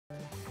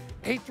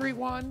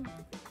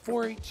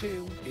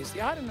831-482 is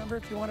the item number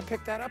if you want to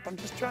pick that up. I'm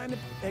just trying to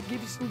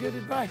give you some good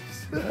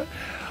advice.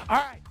 All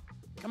right,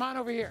 come on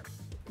over here.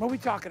 What are we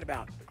talking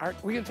about? Are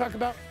we going to talk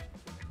about?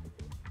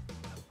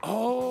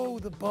 Oh,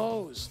 the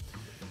Bose.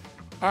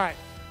 All right,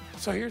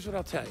 so here's what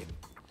I'll tell you.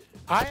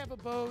 I have a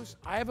Bose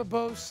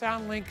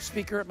SoundLink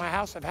speaker at my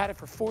house. I've had it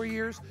for 4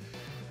 years.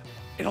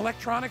 In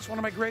electronics, one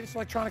of my greatest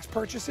electronics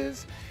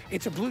purchases.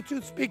 It's a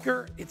Bluetooth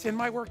speaker. It's in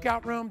my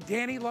workout room.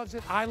 Danny loves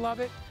it. I love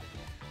it.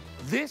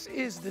 This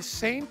is the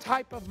same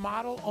type of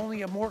model,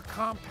 only a more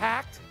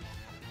compact,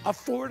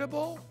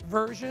 affordable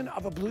version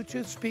of a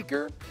Bluetooth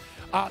speaker.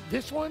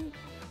 This one,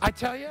 I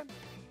tell you,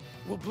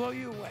 will blow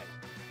you away.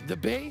 The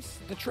bass,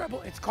 the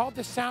treble, it's called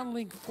the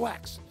SoundLink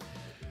Flex.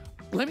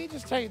 Let me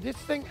just tell you, this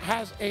thing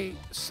has a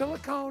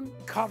silicone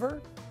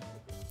cover.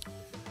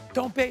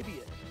 Don't baby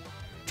it.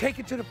 Take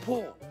it to the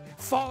pool.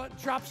 Fall, it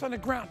drops on the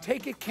ground.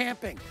 Take it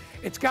camping.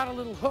 It's got a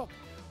little hook.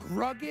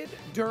 Rugged,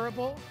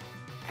 durable,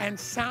 and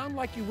sound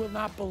like you will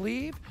not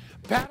believe.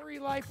 Battery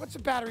life, what's the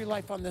battery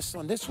life on this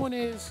one? This one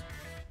is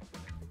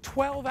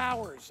 12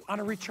 hours on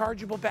a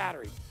rechargeable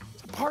battery.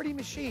 It's a party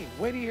machine.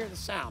 Wait till you hear the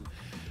sound.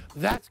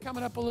 That's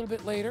coming up a little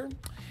bit later.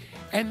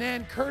 And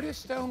then Curtis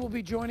Stone will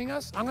be joining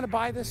us. I'm going to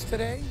buy this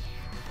today.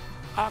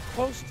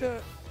 Close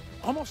to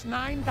almost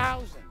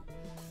 9,000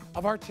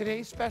 of our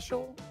today's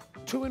special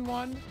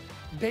 2-in-1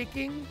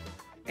 baking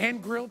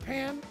and griddle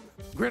pan.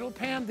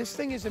 This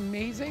thing is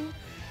amazing.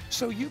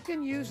 So you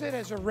can use it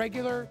as a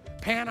regular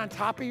pan on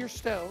top of your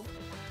stove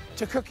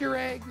to cook your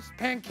eggs,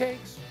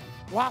 pancakes,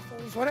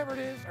 waffles, whatever it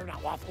is, or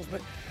not waffles,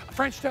 but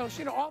French toast,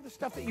 you know, all the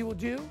stuff that you will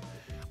do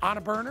on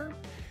a burner.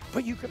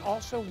 But you can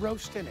also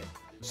roast in it.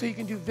 So you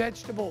can do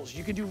vegetables,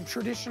 you can do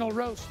traditional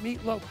roast,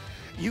 meatloaf,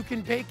 you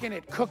can bake in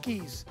it,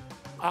 cookies,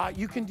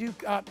 you can do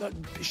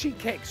sheet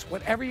cakes,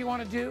 whatever you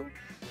want to do.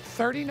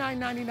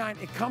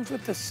 $39.99. It comes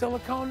with the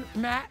silicone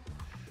mat,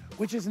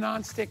 which is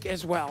nonstick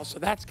as well. So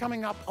that's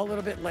coming up a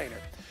little bit later.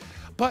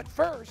 But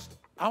first,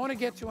 I want to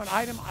get to an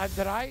item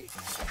that I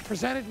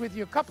presented with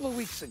you a couple of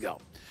weeks ago.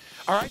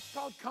 All right, it's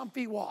called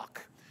Comfy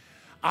Walk.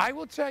 I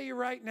will tell you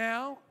right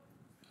now,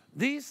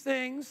 these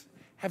things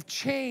have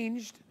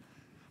changed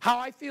how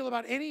I feel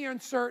about any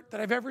insert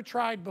that I've ever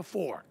tried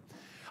before.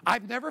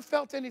 I've never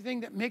felt anything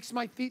that makes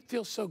my feet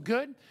feel so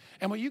good.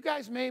 And what you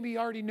guys maybe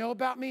already know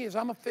about me is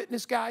I'm a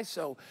fitness guy,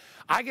 so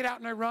I get out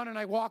and I run and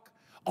I walk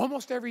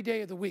almost every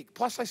day of the week.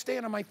 Plus, I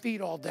stand on my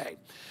feet all day.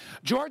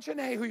 George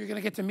Hene, who you're going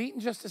to get to meet in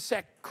just a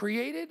sec,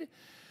 created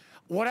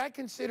what I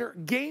consider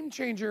game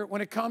changer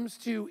when it comes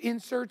to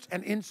inserts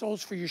and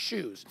insoles for your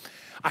shoes.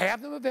 I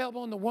have them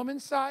available in the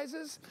women's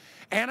sizes,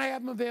 and I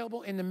have them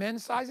available in the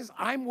men's sizes.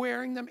 I'm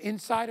wearing them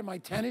inside of my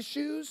tennis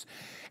shoes.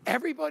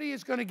 Everybody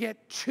is going to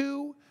get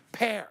 2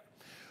 pair.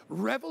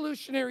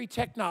 Revolutionary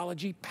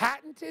technology,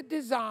 patented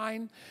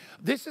design.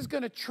 This is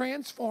going to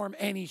transform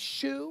any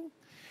shoe,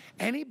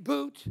 any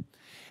boot,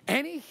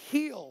 any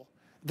heel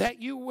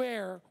that you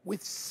wear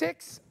with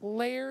 6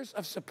 layers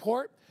of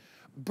support.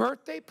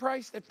 Birthday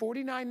priced at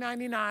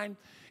 $49.99.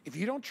 If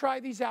you don't try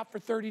these out for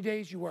 30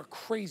 days, you are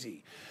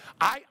crazy.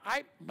 I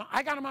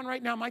got them on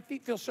right now. My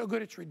feet feel so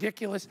good, it's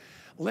ridiculous.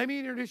 Let me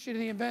introduce you to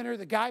the inventor,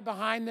 the guy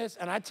behind this.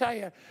 And I tell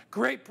you,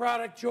 great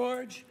product,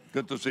 George.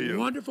 Good to see you.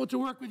 Wonderful to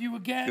work with you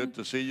again. Good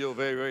to see you.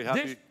 Very, very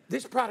happy.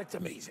 This product's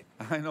amazing.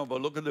 I know,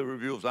 but look at the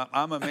reviews.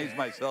 I'm amazed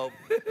myself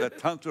that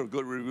tons of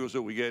good reviews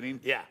that we're getting.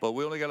 Yeah. But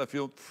we only got a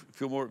few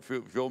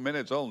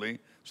minutes only,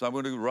 so I'm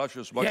going to rush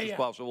as much as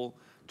possible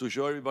to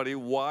show everybody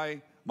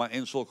why my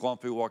insole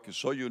Comfy Walk is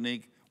so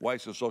unique, why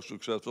it's so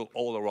successful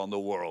all around the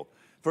world.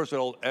 First of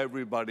all,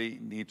 everybody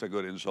needs a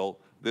good insole.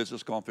 This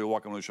is Comfy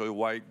Walk. I'm going to show you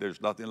why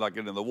there's nothing like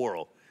it in the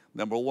world.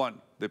 Number one,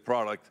 the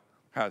product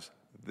has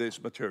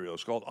this material.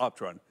 It's called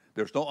Optron.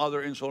 There's no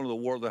other insole in the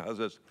world that has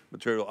this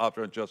material,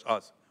 Optron, just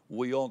us.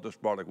 We own this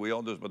product. We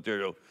own this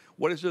material.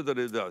 What is it that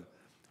it does?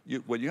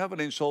 When you have an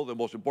insole, the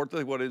most important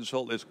thing about an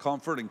insole is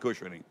comfort and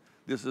cushioning.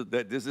 This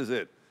is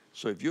it.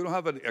 So if you don't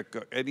have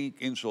any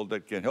insole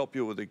that can help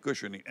you with the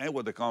cushioning and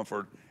with the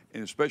comfort,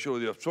 and especially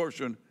with the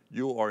absorption,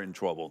 you are in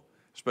trouble,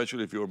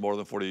 especially if you're more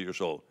than 40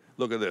 years old.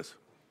 Look at this.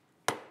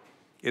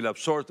 It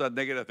absorbs that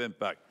negative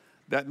impact.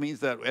 That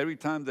means that every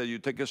time that you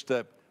take a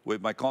step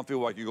with my Comfy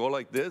Walk, you go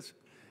like this,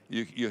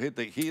 you hit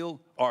the heel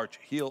arch.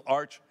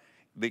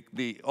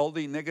 All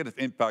the negative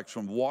impacts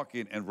from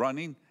walking and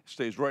running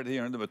stays right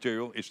here in the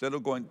material. Instead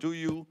of going to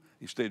you,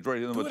 it stays right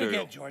here in the material. Do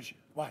it again, George.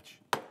 Watch.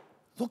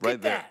 Look right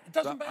at there. that. It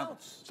doesn't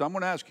bounce. So I'm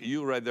going to ask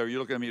you right there. You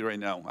look at me right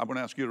now. I'm going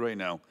to ask you right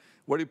now.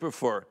 What do you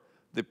prefer?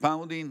 The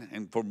pounding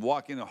and from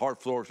walking on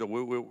hard floors that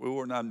we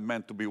were not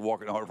meant to be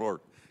walking on hard floors.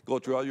 Go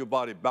throughout your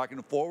body back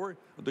and forward,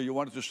 or do you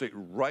want it to stay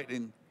right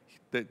in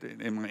my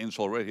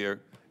insole right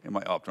here in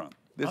my Optron?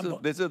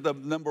 This is the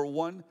number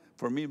one,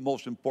 for me,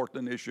 most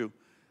important issue.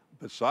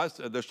 Besides,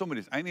 there's so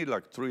many. I need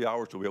like 3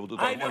 hours to be able to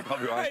talk about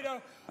Comfy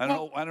Walk. I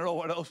don't know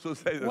what else to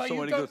say. There's so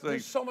many good things.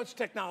 There's so much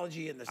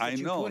technology in this that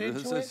you put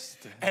into it.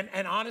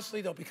 And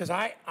honestly, though, because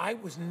I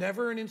was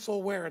never an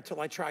insole wearer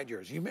until I tried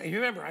yours. You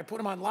remember, I put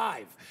them on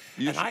live.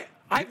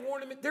 I've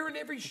worn them. They're in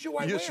every shoe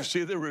I wear. You should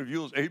see the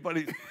reviews.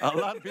 Everybody, a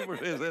lot of people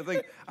say, they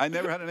think, I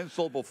never had an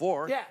insole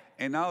before. Yeah.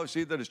 And now I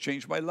see that it's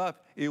changed my life.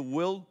 It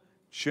will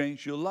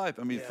change your life.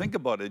 I mean, think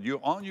about it. You're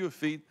on your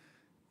feet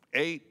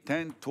 8,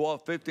 10,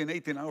 12, 15,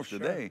 18 hours a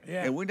day.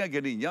 Yeah. And we're not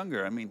getting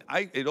younger. I mean,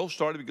 it all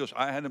started because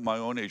I had my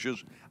own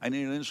issues. I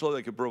needed an insole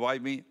that could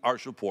provide me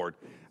arch support.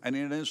 I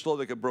needed an insole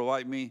that could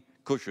provide me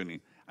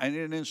cushioning. I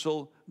needed an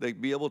insole that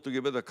could be able to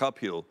give it a cup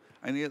heel.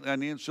 I need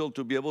an insole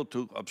to be able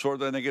to absorb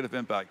the negative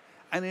impact.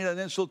 I need an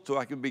insole so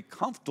I can be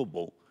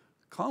comfortable.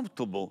 I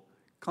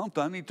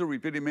need to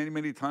repeat it many,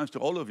 many times to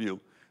all of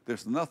you.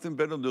 There's nothing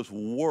better in this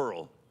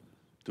world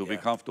to be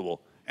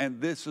comfortable.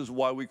 And this is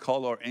why we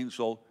call our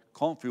insole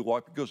Comfy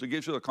Walk, because it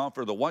gives you the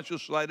comfort that once you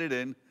slide it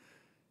in,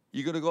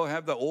 you're going to go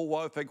have the old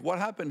wow effect. What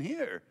happened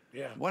here?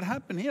 Yeah. What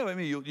happened here? I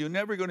mean, you're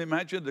never going to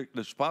imagine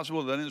that's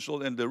possible with an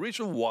insole. And the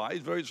reason why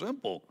is very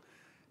simple.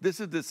 This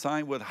is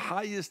designed with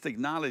highest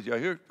technology. I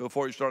heard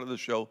before you started the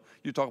show,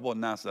 you talk about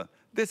NASA.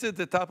 This is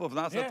the type of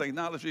NASA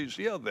technology you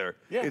see out there.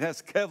 Yeah. It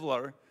has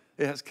Kevlar.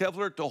 It has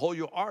Kevlar to hold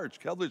your arch.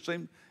 Kevlar is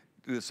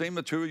the same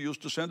material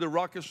used to send the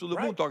rockets to the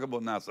moon. Talk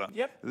about NASA.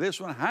 Yep.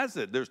 This one has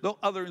it. There's no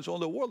other insole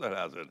in the world that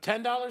has it.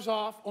 $10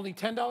 off, only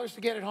 $10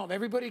 to get it home.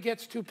 Everybody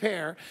gets 2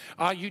 pair.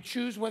 You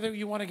choose whether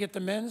you want to get the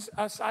men's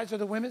size or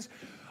the women's.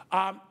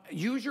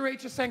 Use your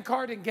HSN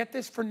card and get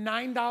this for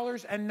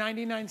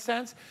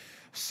 $9.99.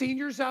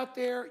 Seniors out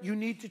there, you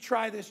need to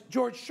try this.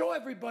 George, show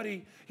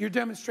everybody your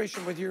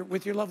demonstration with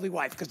your lovely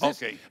wife,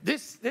 because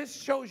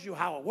this shows you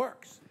how it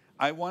works.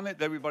 I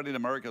wanted everybody in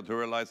America to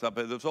realize that,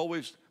 but there's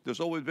always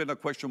been a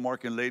question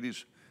mark in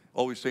ladies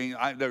always saying,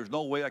 there's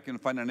no way I can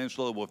find an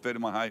insole that will fit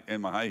in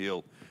my high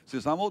heel.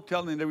 Since I'm all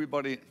telling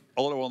everybody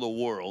all around the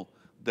world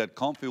that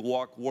Comfy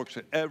Walk works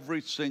in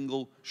every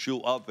single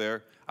shoe out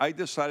there, I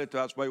decided to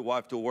ask my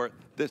wife to wear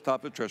this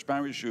type of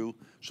transparent shoe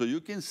so you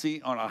can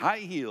see on a high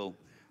heel,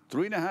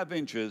 3.5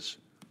 inches,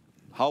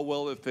 how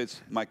well it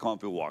fits my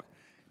Comfy Walk.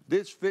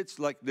 This fits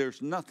like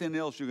there's nothing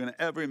else you're going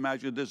to ever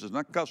imagine. This is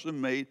not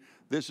custom made.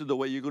 This is the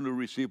way you're going to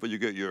receive when you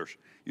get yours.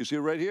 You see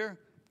right here,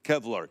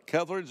 Kevlar.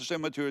 Kevlar is the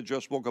same material I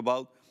just spoke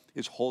about.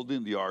 It's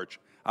holding the arch.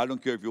 I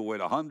don't care if you weigh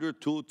 100,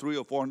 200,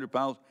 300, or 400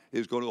 pounds.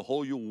 It's going to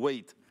hold your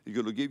weight. It's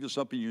going to give you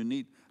something you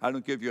need. I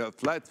don't care if you have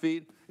flat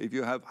feet, if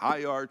you have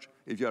high arch,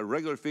 if you have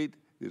regular feet,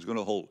 it's going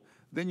to hold.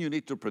 Then you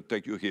need to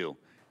protect your heel.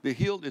 The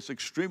heel is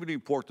extremely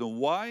important.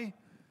 Why?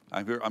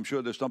 I'm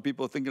sure there's some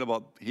people thinking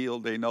about heel.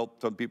 They know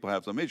some people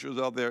have some issues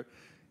out there.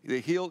 The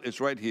heel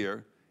is right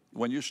here.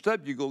 When you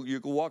step, you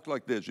go walk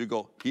like this. You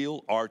go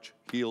heel, arch,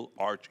 heel,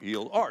 arch,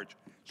 heel, arch.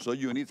 So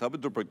you need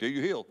something to protect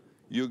your heel.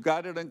 You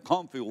got it in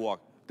Comfy Walk.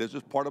 This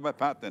is part of my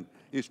patent.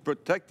 It's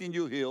protecting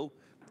your heel,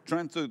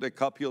 transfer the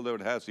cup heel that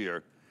it has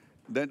here.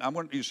 Then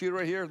you see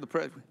right here,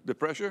 the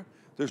pressure?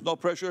 There's no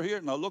pressure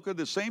here. Now look at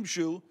the same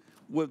shoe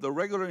with the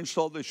regular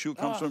insole. The shoe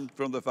comes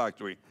from the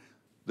factory.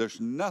 There's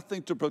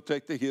nothing to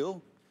protect the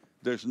heel.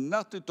 There's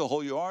nothing to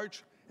hold your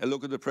arch, and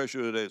look at the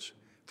pressure it is.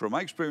 From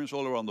my experience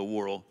all around the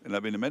world, and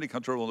I've been in many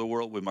countries around the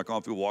world with my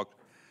Comfy Walk,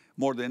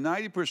 more than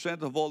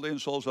 90% of all the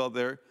insoles out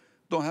there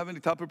don't have any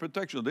type of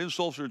protection. The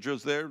insoles are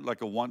just there like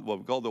what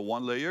we call the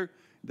one layer.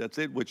 That's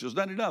it, which is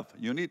not enough.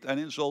 You need an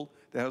insole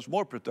that has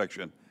more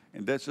protection,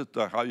 and that's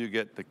how you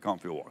get the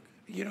Comfy Walk.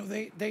 You know,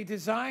 they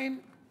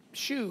design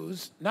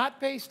shoes not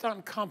based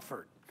on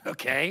comfort,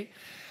 okay?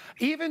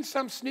 Even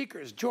some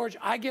sneakers. George,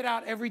 I get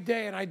out every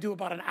day and I do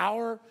about an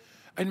hour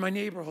in my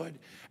neighborhood,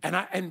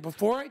 and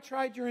before I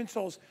tried your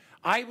insoles,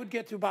 I would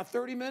get to about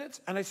 30 minutes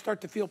and I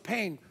start to feel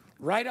pain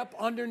right up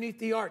underneath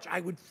the arch.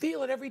 I would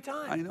feel it every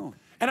time. I know.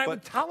 And I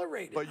would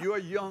tolerate it. But you're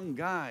a young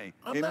guy.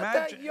 I'm not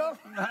that young.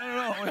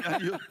 I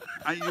don't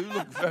know. You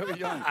look very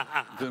young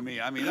to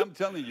me. I mean, I'm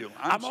telling you.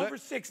 I'm over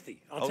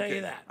 60. I'll tell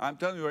you that. I'm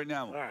telling you right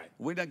now. All right.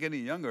 We're not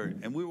getting younger,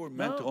 and we were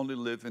meant to only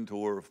live until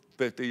we're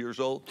 50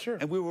 years old. Sure.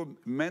 And we were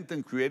meant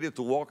and created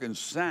to walk in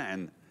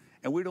sand,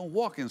 and we don't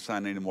walk in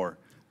sand anymore.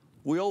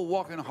 We all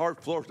walk in hard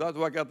floors. That's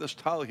why I got this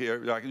towel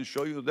here. I can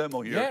show you the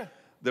demo here. Yeah.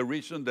 The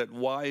reason that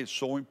why it's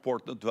so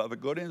important to have a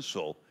good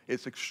insole.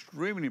 It's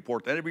extremely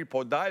important. Every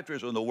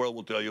podiatrist in the world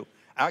will tell you,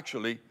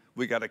 actually,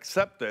 we got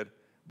accepted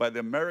by the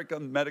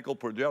American Medical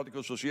Podiatric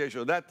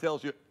Association. That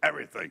tells you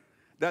everything.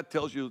 That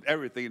tells you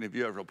everything. And if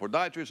you have a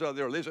podiatrist out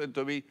there listening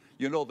to me,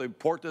 you know the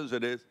importance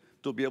it is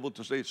to be able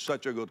to say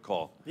such a good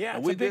call. Yeah,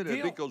 and we did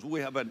it because we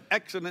have an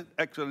excellent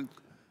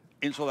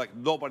insole like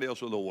nobody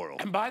else in the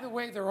world. And by the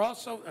way, they're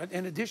also,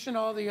 in addition to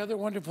all the other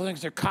wonderful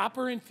things, they're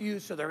copper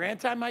infused, so they're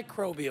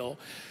antimicrobial.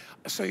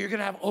 So you're going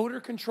to have odor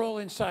control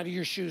inside of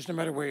your shoes no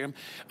matter where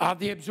you're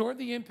They absorb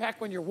the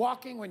impact when you're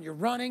walking, when you're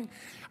running.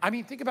 I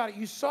mean, think about it.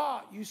 You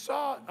saw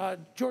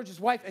George's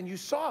wife, and you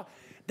saw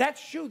that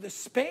shoe, the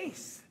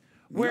space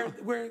where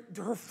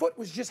her foot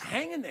was just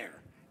hanging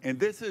there. And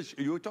this is,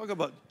 you talk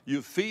about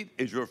your feet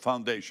is your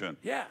foundation.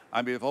 Yeah.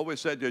 I mean, I've always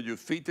said that your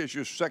feet is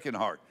your second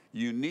heart.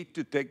 You need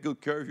to take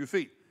good care of your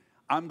feet.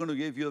 I'm going to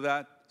give you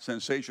that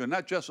sensation,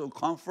 not just of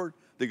comfort.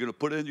 They're going to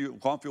put in your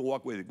Comfy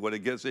Walk with it. When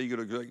it gets there, you're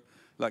going to go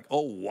like,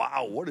 oh,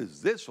 wow, what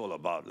is this all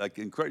about? Like,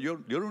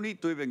 incredible. You don't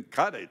need to even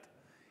cut it.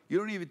 You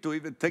don't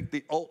even take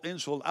the old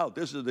insole out.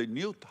 This is the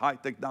new high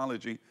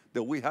technology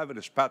that we have. It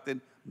is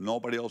patented.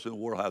 Nobody else in the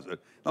world has it.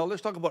 Now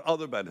let's talk about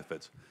other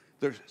benefits.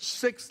 There's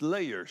 6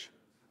 layers,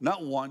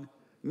 not 1,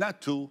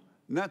 not 2,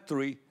 not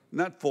 3,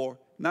 not 4,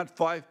 not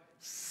 5,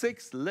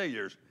 6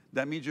 layers.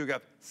 That means you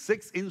got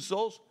 6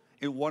 insoles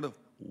in one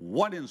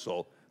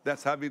insole.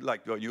 That's having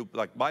like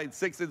buying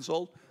 6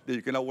 insoles that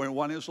you cannot wear in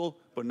 1 insole,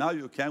 but now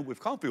you can with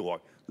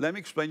ComfyWalk. Let me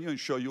explain you and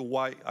show you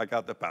why I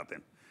got the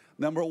patent.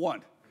 Number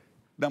one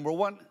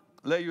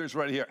layer is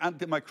right here,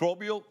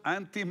 antimicrobial,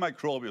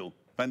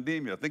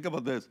 pandemia. Think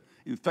about this,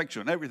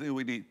 infection, everything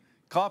we need.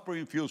 Copper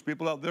infused,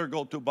 people out there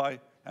go to buy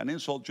an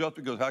insole just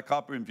because it has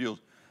copper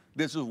infused.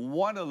 This is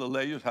one of the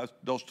layers, has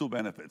those 2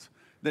 benefits.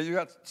 Then you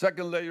got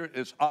second layer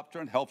is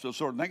upturn, helps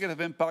absorb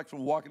negative impact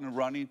from walking and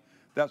running.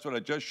 That's what I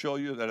just showed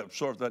you, that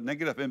absorbs that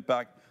negative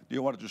impact.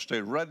 You want it to stay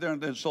right there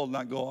in the insole,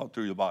 not go out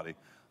through your body.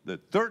 The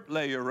third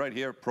layer right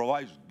here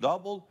provides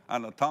double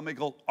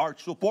anatomical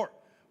arch support.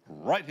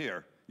 Right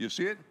here, you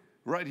see it?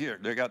 Right here.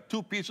 They got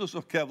 2 pieces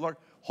of Kevlar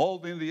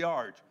holding the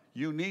arch.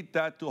 You need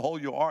that to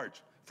hold your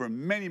arch. For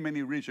many,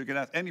 many reasons. You can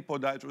ask any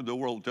podiatrist in the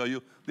world to tell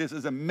you this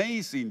is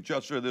amazing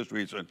just for this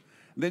reason.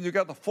 And then you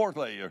got the 4th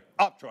layer,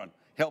 Optron,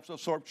 helps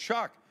absorb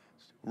shock.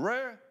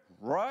 Right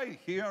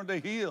here on the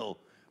heel.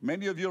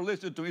 Many of you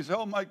listen to me and say,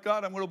 oh my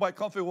God, I'm going to buy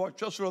ComfyWalk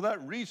just for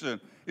that reason.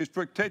 It's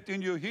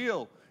protecting your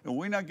heel. And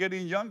we're not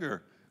getting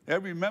younger.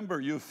 And remember,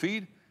 your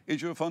feet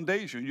is your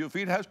foundation. Your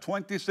feet has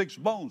 26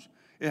 bones.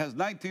 It has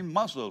 19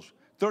 muscles,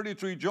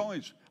 33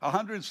 joints,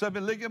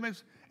 107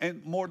 ligaments,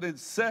 and more than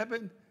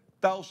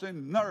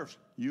 7,000 nerves.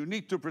 You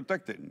need to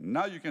protect it.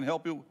 Now you can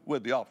help you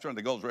with the option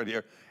that goes right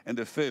here. And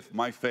the 5th,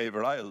 my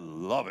favorite, I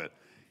love it.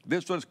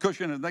 This one's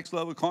cushion and next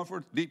level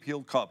comfort, deep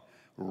heel cup.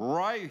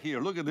 Right here,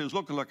 look at this,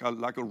 looking like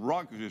a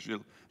rocket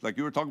ship, like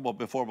you were talking about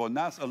before about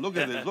NASA. Look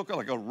at this, looking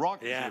like a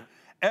rocket ship.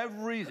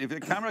 If the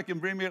camera can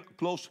bring me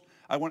close,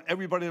 I want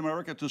everybody in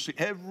America to see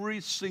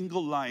every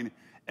single line,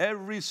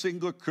 every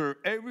single curve,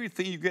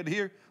 everything you get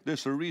here,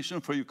 there's a reason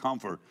for your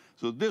comfort.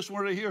 So this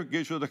one right here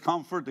gives you the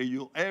comfort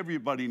that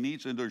everybody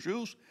needs in their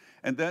shoes.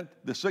 And then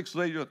the 6th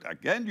layer,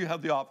 again, you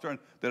have the option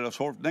that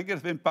absorbs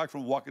negative impact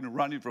from walking and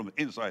running from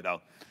the inside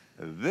out.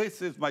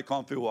 This is my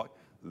ComfyWalk.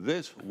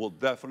 This will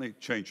definitely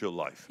change your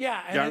life.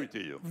 Yeah,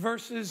 guarantee you.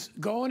 Versus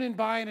going and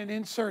buying an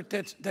insert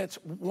that's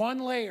 1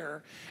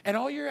 layer, and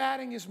all you're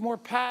adding is more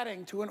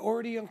padding to an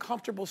already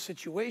uncomfortable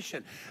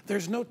situation.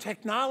 There's no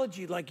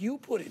technology like you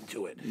put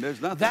into it. There's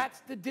nothing.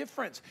 That's the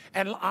difference.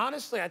 And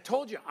honestly, I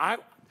told you, I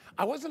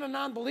wasn't a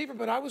non-believer,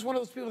 but I was one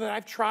of those people that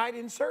I've tried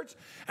inserts,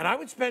 and I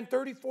would spend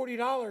 $30,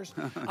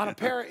 $40 on a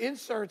pair of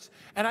inserts,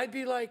 and I'd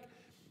be like,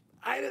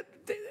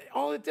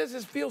 all it does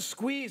is feel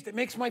squeezed. It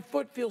makes my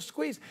foot feel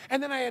squeezed.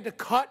 And then I had to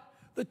cut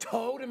the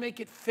toe to make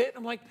it fit.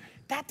 I'm like,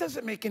 that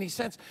doesn't make any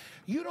sense.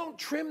 You don't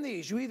trim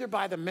these. You either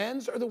buy the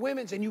men's or the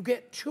women's, and you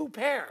get 2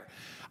 pair.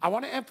 I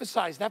want to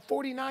emphasize that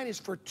 $49 is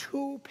for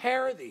 2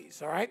 pair of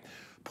these, all right?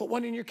 Put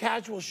one in your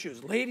casual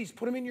shoes. Ladies,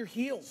 put them in your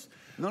heels.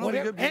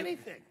 Whatever,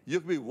 anything. You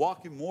could be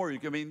walking more.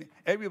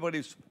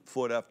 Everybody's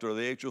foot after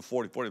the age of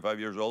 40, 45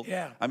 years old.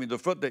 Yeah. I mean, the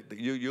foot,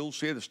 you'll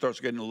see it starts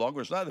getting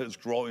longer. It's not that it's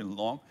growing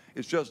long.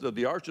 It's just that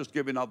the arch is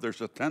giving up.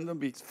 There's a tendon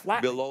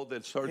below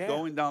that starts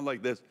going down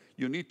like this.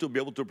 You need to be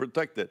able to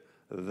protect it.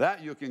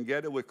 That you can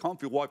get it with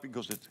ComfyWalk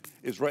because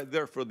it's right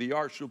there for the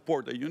arch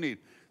support that you need.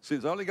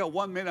 Since I only got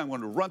 1 minute, I'm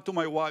going to run to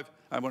my wife.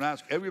 I'm going to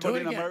ask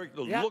everybody in America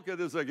to look at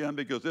this again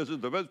because this is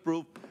the best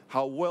proof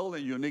how well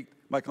and unique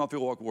my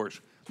ComfyWalk works.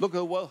 Look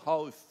at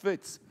how it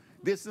fits.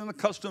 This isn't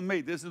custom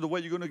made. This is the way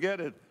you're going to get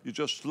it. You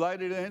just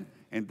slide it in,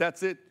 and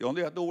that's it. You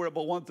only have to worry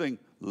about one thing,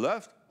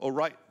 left or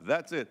right.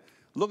 That's it.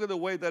 Look at the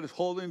way that it's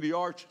holding the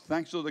arch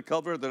thanks to the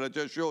cover that I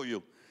just showed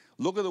you.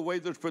 Look at the way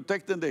that's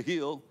protecting the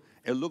heel,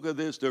 and look at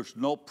this. There's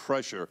no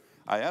pressure.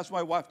 I asked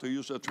my wife to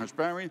use a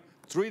transparent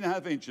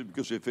 3.5 inches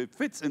because if it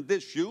fits in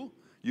this shoe,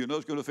 you know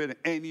it's going to fit in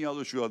any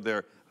other shoe out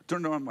there.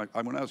 Turn around.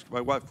 I'm going to ask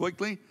my wife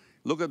quickly.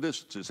 Look at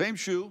this. It's the same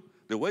shoe.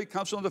 The way it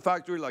comes from the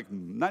factory, like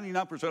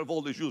 99% of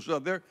all the shoes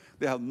out there,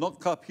 they have no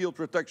cup heel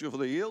protection for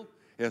the heel.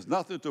 It has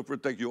nothing to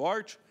protect your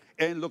arch.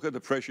 And look at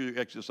the pressure you're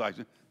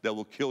exercising that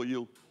will kill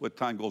you when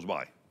time goes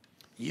by.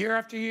 Year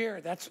after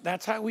year,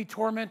 that's how we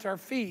torment our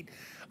feet.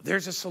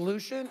 There's a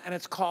solution, and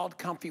it's called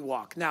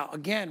ComfyWalk. Now,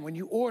 again, when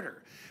you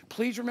order,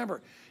 please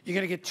remember, you're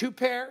going to get 2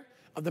 pair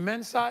of the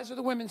men's size or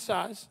the women's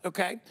size,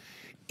 okay?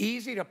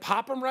 Easy to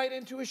pop them right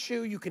into a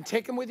shoe. You can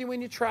take them with you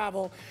when you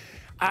travel.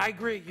 I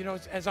agree. You know,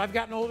 as I've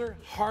gotten older,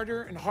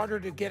 harder and harder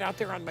to get out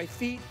there on my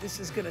feet.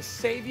 This is going to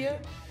save you.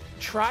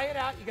 Try it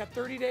out. You got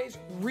 30 days.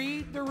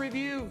 Read the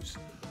reviews.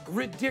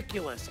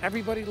 Ridiculous.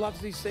 Everybody loves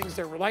these things.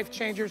 They're life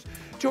changers.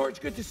 George,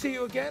 good to see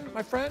you again,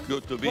 my friend.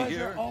 Good to be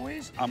here.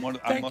 Always. I'm going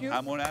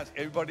to ask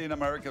everybody in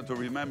America to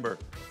remember,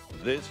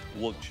 this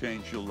will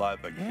change your life.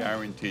 I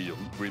guarantee you.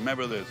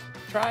 Remember this.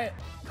 Try it.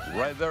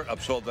 Right there,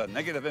 absorb that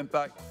negative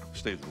impact.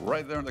 Stays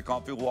right there in the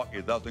ComfyWalk.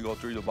 It doesn't go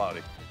through your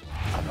body.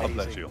 Amazing. God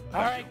bless you.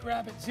 All right,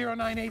 grab it,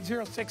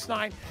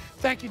 098069.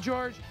 Thank you,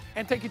 George,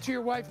 and thank you to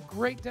your wife.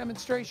 Great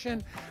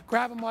demonstration.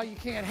 Grab them while you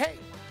can. Hey,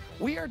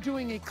 we are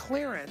doing a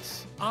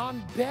clearance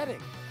on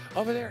bedding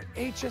over there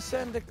at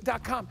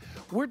hsn.com.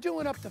 We're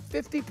doing up to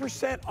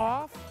 50%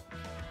 off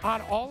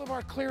on all of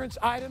our clearance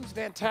items.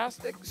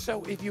 Fantastic.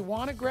 So if you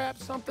want to grab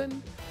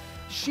something,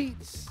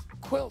 sheets,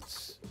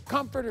 quilts,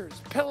 comforters,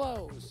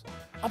 pillows,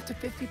 up to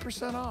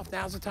 50% off.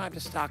 Now's the time to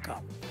stock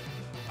up.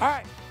 All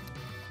right.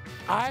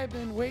 I've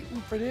been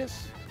waiting for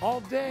this all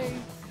day.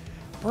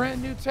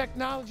 Brand new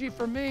technology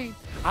for me.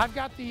 I've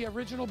got the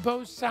original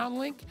Bose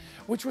SoundLink,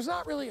 which was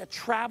not really a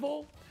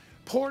travel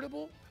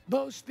portable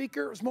Bose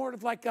speaker. It was more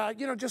of like,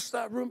 just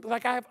a room,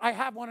 like I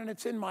have one and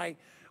it's in my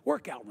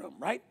workout room,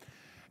 right?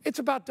 It's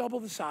about double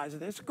the size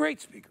of this.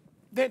 Great speaker,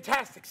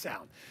 fantastic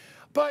sound.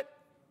 But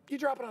you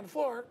drop it on the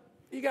floor,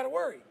 you gotta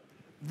worry.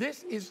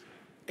 This is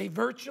a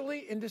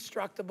virtually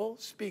indestructible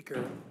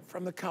speaker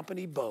from the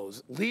company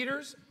Bose.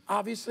 Leaders,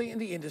 obviously, in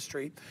the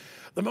industry.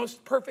 The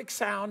most perfect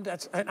sound,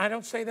 and I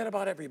don't say that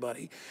about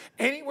everybody.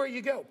 Anywhere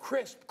you go,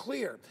 crisp,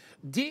 clear,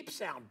 deep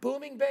sound,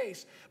 booming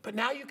bass, but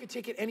now you can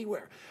take it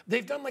anywhere.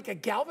 They've done like a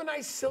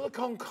galvanized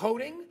silicone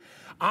coating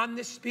on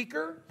this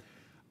speaker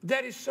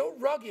that is so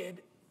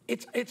rugged,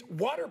 it's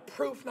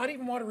waterproof, not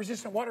even water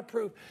resistant,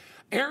 waterproof.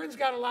 Aaron's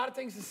got a lot of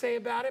things to say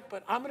about it,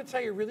 but I'm gonna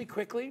tell you really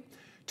quickly,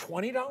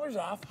 $20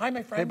 off. Hi,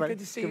 my friend. Hey, buddy. Good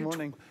to see you. Good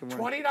morning.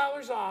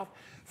 $20 off,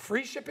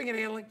 free shipping and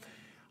handling.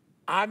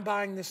 I'm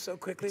buying this so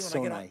quickly when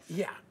I get nice. on.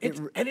 Yeah,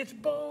 and it's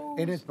Bose.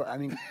 It is. I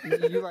mean,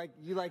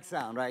 you like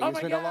sound, right? Oh you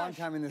spent a long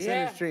time in this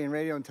industry, in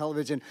radio and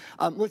television.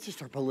 Let's just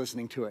start by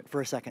listening to it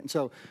for a second.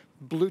 So,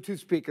 Bluetooth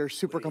speaker,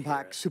 super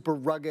compact, super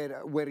rugged.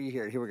 Wait till you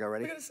hear it. Here we go.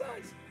 Ready? Look at the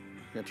size.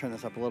 I'm gonna turn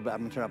this up a little bit. I'm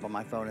gonna turn it up on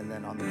my phone and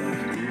then on the Bose.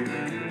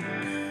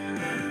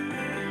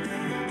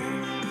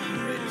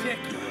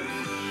 Ridiculous.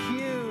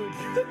 Huge.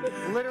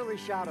 Literally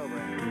shot over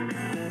it.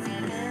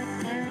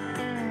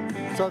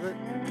 So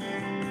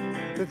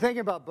the thing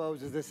about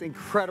Bose is this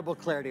incredible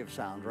clarity of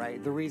sound,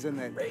 right? The reason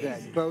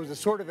that Bose is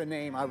sort of a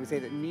name, I would say,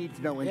 that needs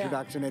no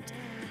introduction. It's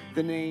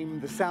the name,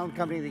 the sound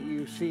company that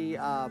you see,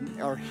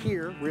 or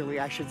hear, really,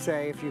 I should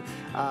say, if you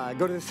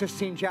go to the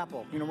Sistine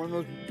Chapel, one of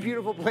those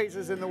beautiful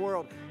places in the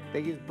world.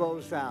 They use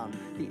Bose sound.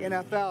 The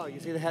NFL, you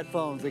see the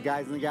headphones, the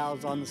guys and the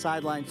gals on the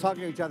sidelines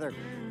talking to each other.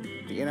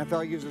 The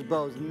NFL uses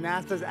Bose.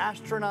 NASA's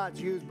astronauts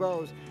use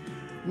Bose.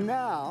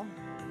 Now,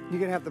 you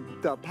can have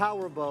the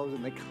power of Bose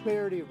and the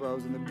clarity of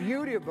Bose and the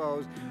beauty of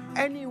Bose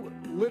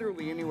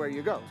literally anywhere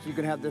you go. So you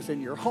can have this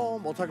in your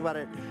home. We'll talk about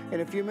it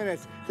in a few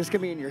minutes. This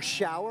can be in your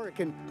shower. It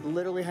can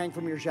literally hang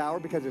from your shower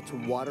because it's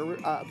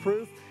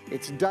waterproof,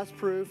 it's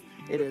dust-proof,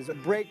 it is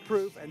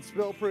break-proof and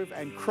spill-proof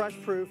and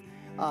crush-proof.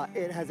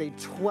 It has a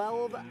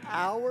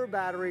 12-hour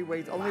battery,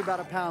 weighs only about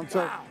a pound.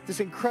 So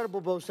this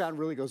incredible Bose sound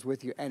really goes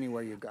with you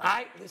anywhere you go.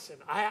 I've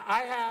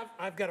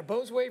got a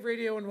Bose Wave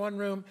radio in one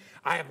room.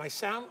 I have my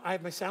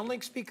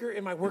SoundLink speaker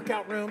in my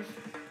workout room.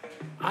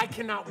 I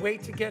cannot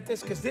wait to get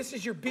this because this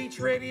is your beach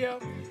radio.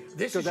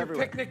 This is your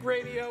picnic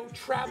radio,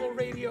 travel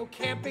radio,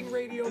 camping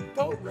radio,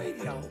 boat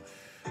radio.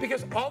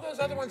 Because all those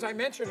other ones I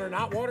mentioned are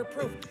not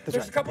waterproof.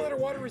 There's a couple that are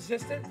water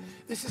resistant.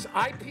 This is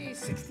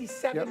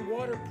IP67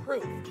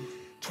 waterproof.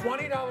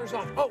 $20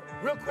 off. Oh,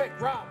 real quick,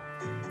 Rob,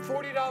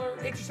 $40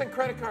 HSN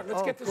credit card.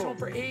 Let's get this home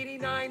for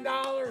 $89.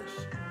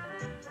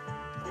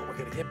 Oh, we're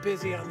gonna get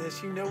busy on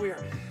this. You know we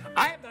are.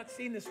 I have not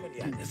seen this one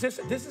yet. This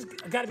has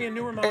got to be a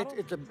newer model?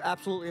 It's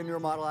absolutely a newer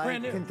model.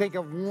 Brand new. I can think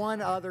of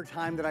one other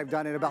time that I've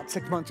done it about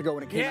 6 months ago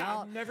when it came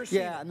out. I've never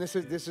seen it. And this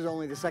is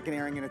only the second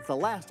airing, and it's the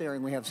last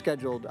airing we have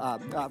scheduled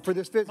for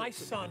this visit. My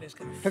son is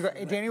going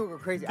to Danny will go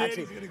crazy.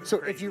 Actually,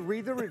 if you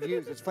read the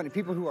reviews, it's funny.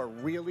 People who are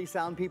really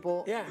sound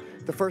people,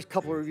 the first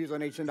couple of reviews on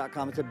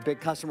HSN.com, it's a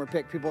big customer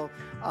pick.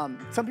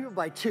 Some people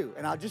buy two,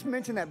 and I'll just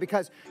mention that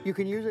because you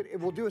can use it. It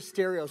will do a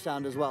stereo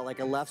sound as well,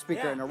 like a left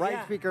speaker and a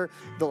right speaker.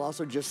 They'll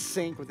also just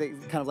sync with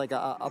kind of like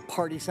a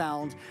party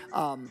sound.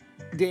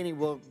 Danny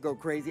will go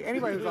crazy.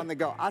 Anybody who's on the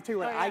go, I'll tell you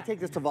what, I take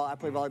this to I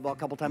play volleyball a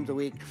couple times a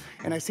week,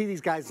 and I see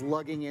these guys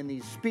lugging in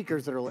these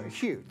speakers that are like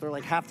huge. They're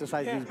like half the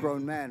size of these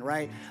grown men,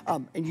 right?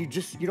 And you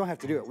don't have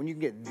to do it. When you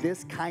can get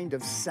this kind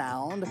of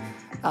sound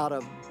out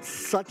of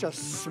such a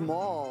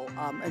small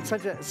and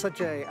such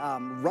a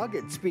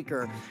rugged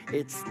speaker,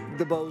 it's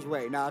the Bose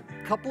way. Now, a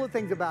couple of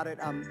things about it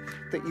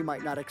that you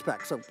might not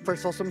expect. So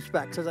first of all, some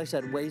specs. As I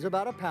said, weighs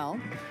about a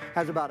pound,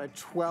 has about a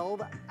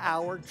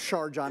 12-hour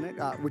charge on it,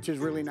 which is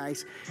really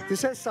nice.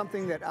 This has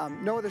something that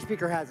no other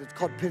speaker has. It's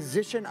called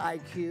Position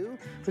IQ.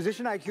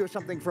 Position IQ is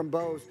something from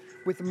Bose.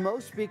 With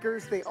most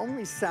speakers, they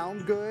only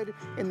sound good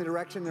in the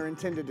direction they're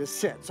intended to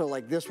sit. So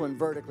like this one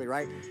vertically,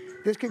 right?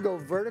 This can go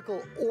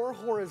vertical or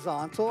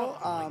horizontal.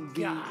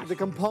 The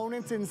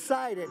components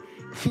inside it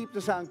keep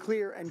the sound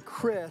clear and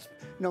crisp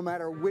no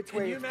matter which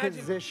way it's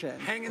positioned.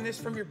 Hanging this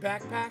from your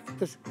backpack?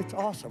 It's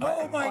awesome.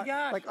 Oh my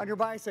gosh. Like on your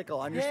bicycle,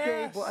 on your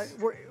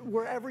skateboard,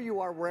 wherever you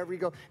are, wherever you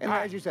go. And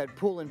as you said,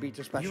 pool and beach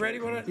especially. You ready?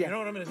 You know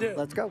what I'm going to do?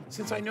 Let's go.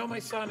 Since I know my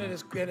son and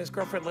his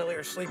girlfriend Lily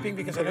are sleeping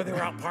because I know they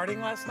were out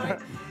partying last night,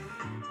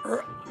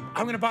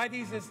 I'm going to buy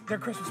these as their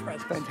Christmas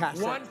presents.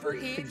 Fantastic. One for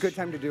each. It's a good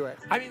time to do it.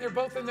 I mean, they're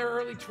both in their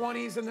early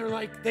 20s, and they're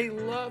like, they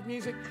love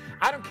music.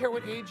 I don't care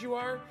what age you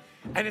are.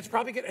 And it's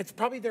probably good. It's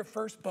probably their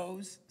first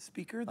Bose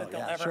speaker that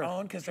they'll ever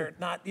own, because they're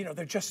not, you know,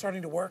 they're just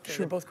starting to work, and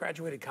they both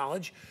graduated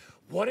college.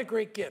 What a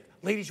great gift.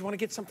 Ladies, you want to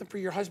get something for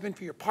your husband,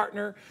 for your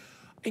partner?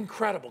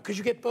 Incredible, because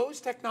you get Bose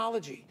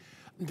technology,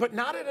 but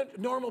not at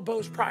a normal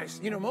Bose price.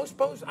 You know, most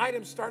Bose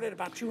items start at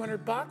about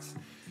 $200.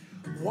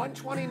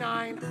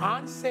 $129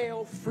 on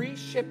sale, free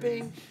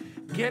shipping.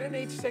 Get an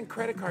HSN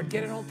credit card,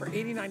 get it home for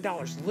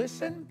 $89.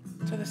 Listen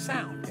to the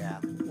sound. Yeah,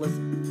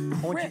 listen.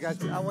 I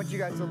want you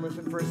guys to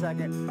listen for a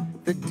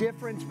second. The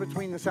difference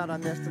between the sound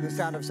on this and the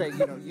sound of, say,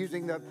 you know,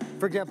 using the,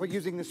 for example,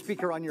 using the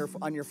speaker on your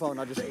phone.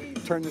 I'll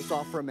just turn this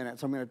off for a minute.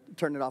 So I'm going to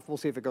turn it off. We'll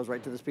see if it goes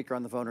right to the speaker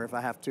on the phone, or if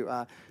I have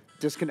to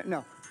disconnect.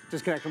 No,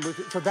 disconnect from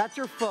Bluetooth. So that's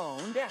your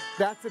phone. Yeah.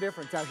 That's the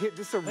difference. Now, here,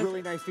 this is a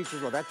really nice feature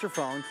as well. That's your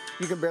phone.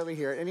 You can barely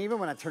hear it. And even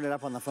when I turn it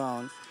up on the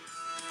phone,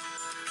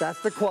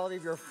 that's the quality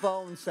of your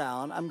phone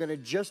sound. I'm going to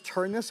just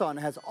turn this on.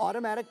 It has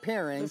automatic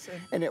pairing,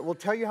 and it will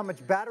tell you how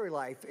much battery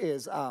life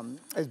is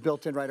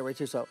built in right away,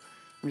 too. So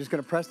I'm just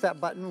going to press that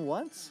button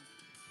once.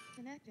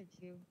 Connected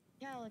to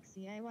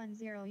Galaxy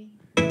A10e.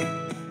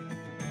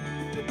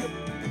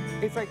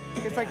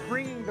 It's like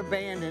bringing the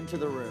band into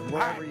the room,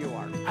 wherever you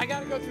are. I got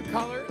to go through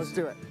colors. Let's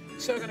do it.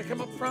 So I'm going to come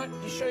up front,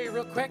 just show you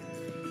real quick.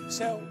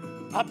 So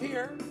up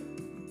here,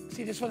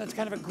 see this one that's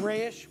kind of a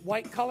grayish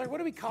white color. What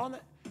are we calling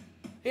it?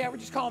 Yeah, we're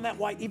just calling that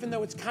white, even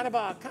though it's kind of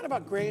a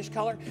grayish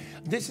color.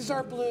 This is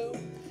our blue.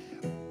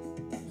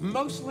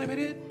 Most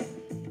limited.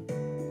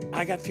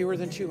 I got fewer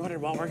than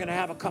 200. Well, we're gonna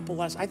have a couple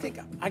less. I think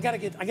I gotta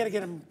get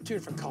them two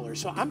different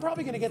colors. So I'm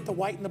probably gonna get the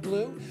white and the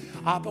blue,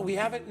 but we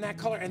have it in that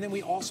color, and then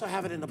we also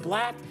have it in the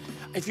black.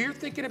 If you're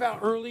thinking about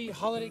early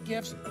holiday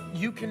gifts,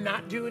 you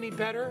cannot do any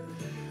better.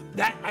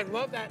 I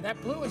love that.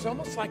 That blue is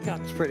almost like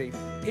it's pretty.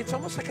 It's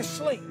almost like a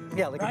slate.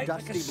 Yeah, like right? a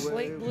dusty like a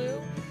slate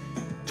blue.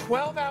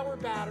 12-hour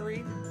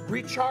battery.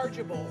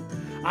 Rechargeable.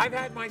 I've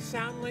had my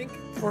SoundLink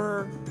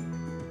for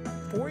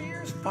 4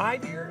 years,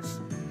 5 years.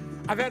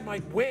 I've had my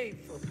Wave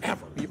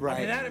forever. Right. I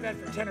mean, that I've had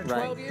for 10 or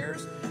 12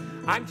 years.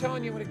 I'm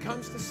telling you, when it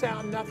comes to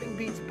sound, nothing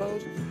beats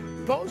Bose.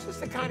 Bose is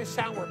the kind of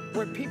sound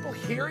where people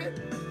hear it,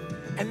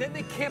 and then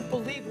they can't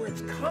believe where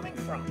it's coming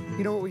from.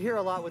 You know what we hear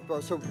a lot with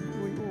Bose, so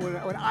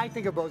when I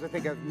think of Bose, I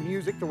think of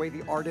music the way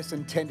the artist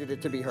intended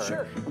it to be heard.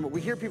 Sure. And what we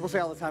hear people say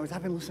all the time is,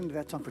 I've been listening to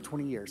that song for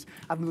 20 years.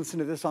 I've been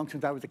listening to this song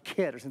since I was a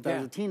kid, or since I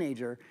was a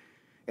teenager.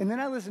 And then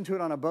I listened to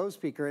it on a Bose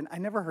speaker, and I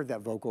never heard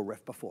that vocal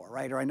riff before,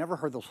 right? Or I never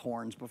heard those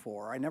horns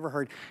before. Or I never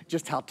heard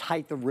just how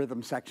tight the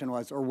rhythm section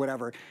was, or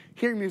whatever.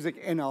 Hearing music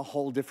in a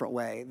whole different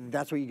way,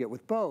 that's what you get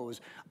with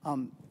Bose.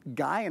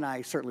 Guy and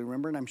I certainly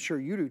remember, and I'm sure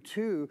you do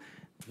too,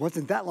 it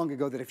wasn't that long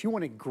ago that if you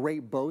wanted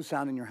great Bose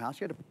sound in your house,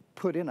 you had to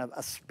put in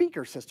a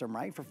speaker system,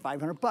 right? For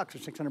 $500 or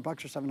 $600 or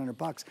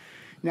 $700.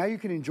 Now you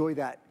can enjoy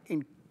that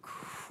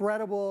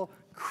incredible,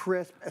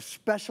 crisp,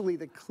 especially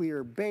the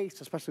clear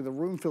bass, especially the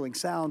room-filling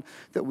sound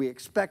that we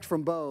expect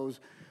from Bose,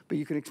 but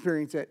you can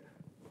experience it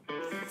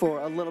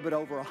for a little bit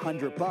over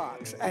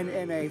 $100, and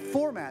in a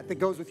format that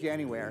goes with you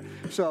anywhere.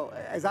 So,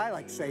 as I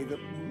like to say,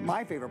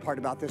 my favorite part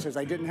about this is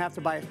I didn't have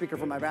to buy a speaker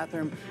for my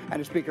bathroom,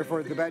 and a speaker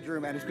for the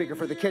bedroom, and a speaker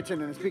for the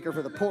kitchen, and a speaker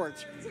for the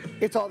porch.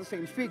 It's all the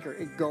same speaker.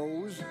 It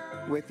goes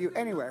with you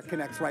anywhere. It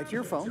connects right to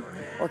your phone,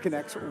 or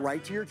connects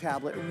right to your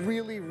tablet.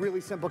 Really,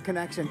 really simple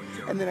connection.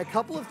 And then a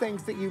couple of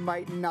things that you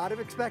might not have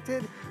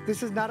expected.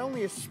 This is not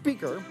only a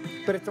speaker,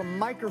 but it's a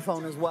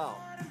microphone as well.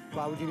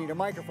 Why would you need a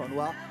microphone?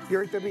 Well,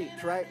 you're at the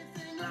beach, right?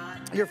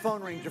 Your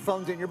phone rings, your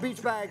phone's in your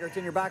beach bag, or it's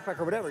in your backpack,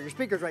 or whatever. Your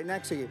speaker's right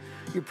next to you.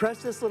 You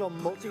press this little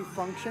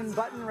multi-function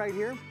button right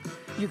here.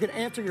 You can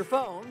answer your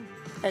phone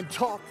and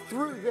talk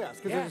through this,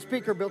 because there's a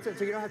speaker built in,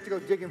 so you don't have to go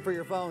digging for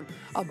your phone.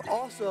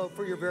 Also,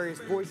 for your various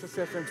voice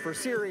assistants, for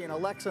Siri and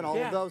Alexa and all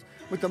of those,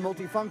 with the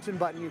multi-function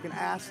button, you can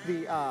ask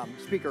the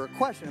speaker a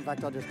question. In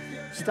fact, I'll just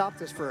stop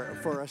this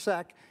for a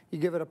sec. You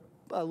give it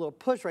a little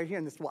push right here,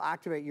 and this will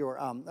activate your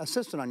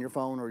assistant on your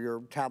phone or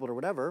your tablet or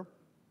whatever.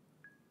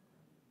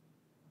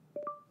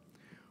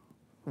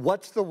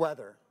 What's the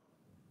weather?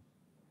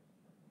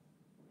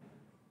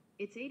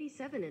 It's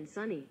 87 and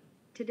sunny.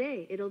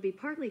 Today, it'll be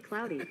partly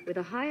cloudy with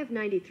a high of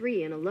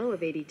 93 and a low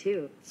of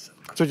 82.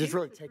 So it just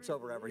really takes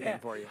over everything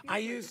for you. I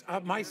use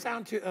my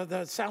sound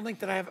the SoundLink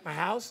that I have at my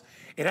house.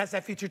 It has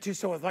that feature too.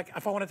 So if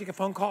I want to take a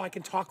phone call, I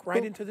can talk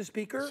right into the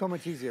speaker. So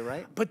much easier,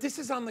 right? But this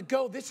is on the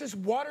go. This is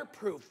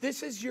waterproof.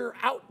 This is your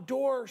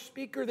outdoor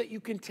speaker that you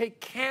can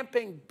take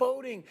camping,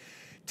 boating.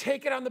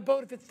 Take it on the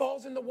boat. If it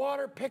falls in the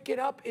water, pick it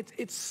up.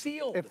 It's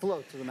sealed. It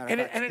floats, as a matter of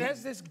fact. And it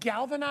has this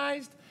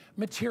galvanized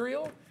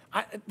material.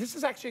 This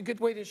is actually a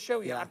good way to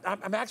show you. Yeah.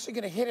 I'm actually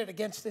going to hit it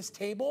against this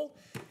table.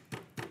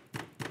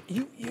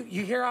 You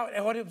hear how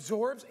it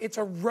absorbs? It's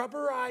a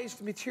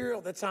rubberized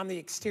material that's on the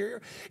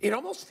exterior. It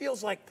almost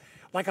feels like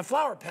a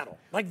flower petal,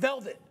 like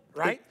velvet.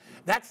 right?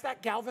 That's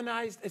that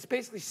galvanized, it's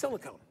basically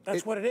silicone.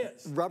 That's what it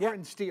is. Rubber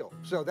and steel.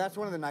 So that's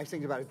one of the nice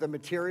things about it. The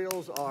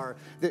materials are,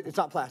 it's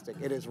not plastic.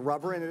 It is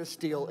rubber and it is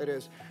steel. It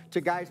is,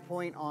 to Guy's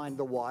point on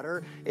the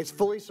water, it's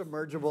fully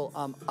submergible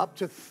up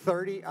to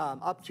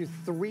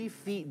 3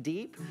 feet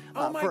deep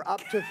for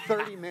up to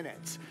 30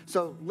 minutes.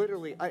 So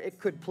literally, it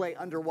could play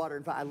underwater.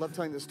 In fact, I love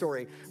telling the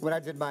story. When I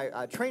did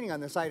my training on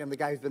this item, the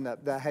guy who's been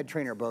the head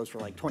trainer at Bose for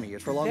like 20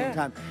 years, for a long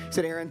time,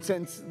 said, Aaron,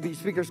 since these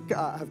speakers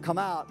have come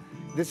out,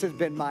 this has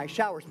been my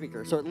shower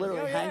speaker. So it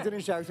literally hangs in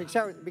a shower, takes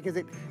showers, because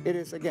it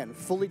is, again,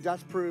 fully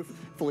dust-proof,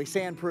 fully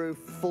sand-proof,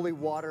 fully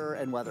water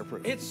and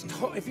weather-proof. It's,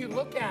 if you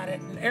look at it,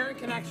 and Aaron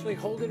can actually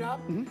hold it up,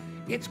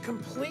 it's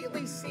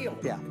completely sealed.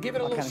 Yeah. Give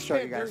it a little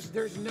spin.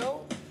 There's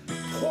no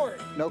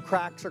port. No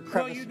cracks or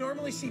crevices. Well, you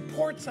normally see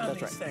ports on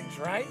these things,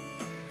 right?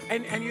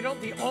 And you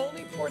don't, the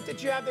only port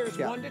that you have there is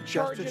one to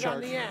charge it on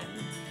the end.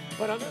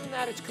 But other than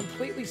that, it's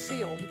completely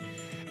sealed.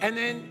 And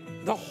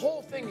then the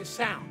whole thing is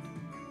sound.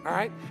 All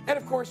right, and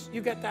of course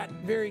you get that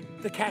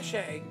the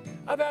cachet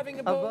of having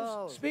a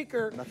Bose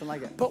speaker, nothing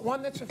like it, but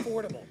one that's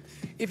affordable.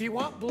 If you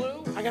want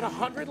blue, I got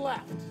 100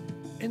 left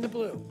in the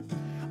blue.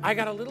 I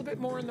got a little bit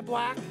more in the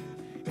black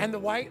and the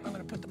white. I'm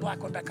going to put the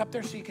black one back up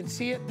there so you can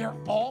see it. They're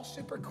all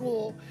super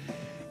cool,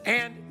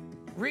 and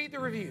read the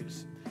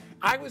reviews.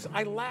 I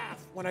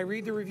laugh when I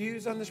read the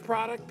reviews on this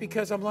product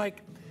because I'm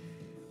like,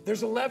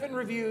 there's 11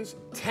 reviews,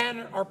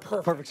 10 are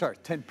perfect. Perfect stars,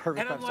 10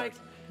 perfect stars. And I'm like,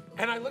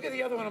 and I look at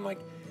the other one, I'm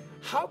like,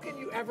 how can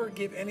you ever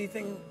give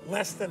anything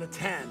less than a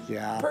 10?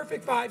 Yeah.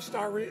 Perfect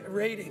 5-star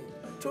rating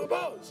to a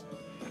Bose.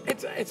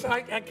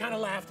 I kind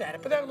of laughed at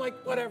it, but then I'm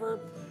like, whatever.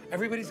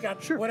 Everybody's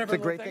got whatever.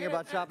 It's a great thing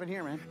about shopping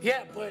here, man.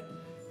 Yeah,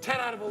 but 10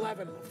 out of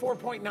 11,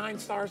 4.9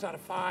 stars out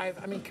of 5.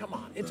 I mean, come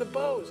on, it's a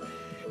Bose.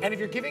 And if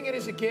you're giving it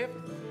as a gift,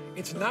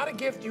 it's not a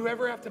gift you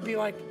ever have to be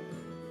like,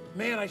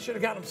 man, I should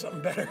have gotten him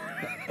something better.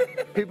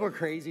 People are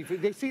crazy.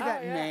 They see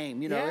that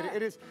name, you know.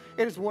 It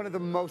is one of the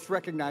most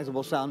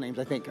recognizable sound names,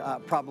 I think,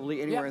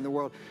 probably anywhere in the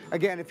world.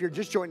 Again, if you're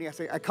just joining us,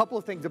 a couple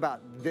of things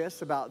about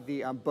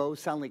the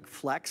Bose SoundLink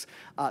Flex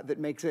that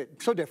makes it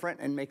so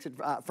different and makes it,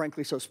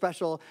 frankly, so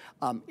special.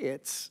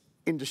 It's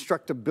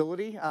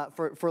indestructibility,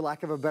 for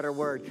lack of a better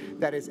word.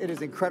 That is, it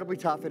is incredibly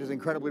tough. It is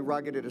incredibly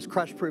rugged. It is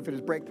crush-proof. It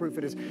is break-proof.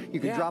 It is, you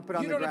can drop it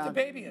on the ground. You don't have to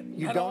baby it.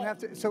 You don't have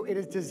to. So it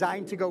is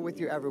designed to go with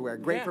you everywhere.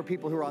 Great for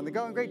people who are on the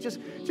go, and great just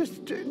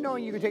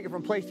knowing you can take it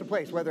from place to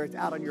place, whether it's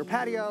out on your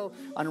patio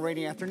on a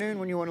rainy afternoon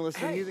when you want to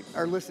listen to music,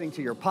 or listening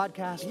to your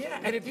podcast.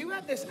 Yeah, and if you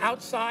had this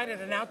outside at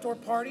an outdoor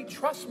party,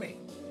 trust me,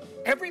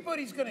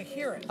 everybody's going to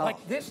hear it. Like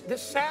this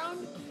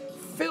sound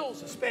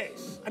fills a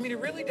space. I mean, it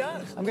really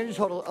does. I'm going to just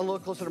hold a little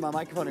closer to my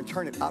microphone and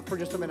turn it up for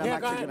just a minute. I'm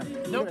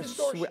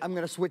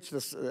going to switch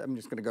this. I'm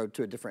just going to go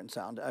to a different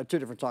sound, to a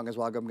different song as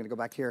well. I'm going to go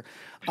back here.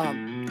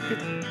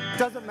 It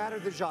doesn't matter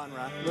the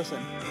genre.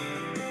 Listen.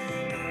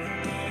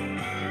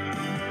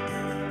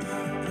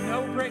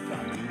 No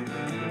breakup.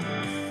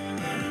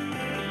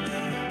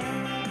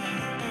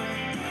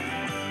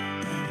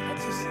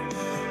 That's just,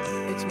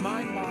 it's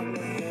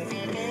mind-boggling.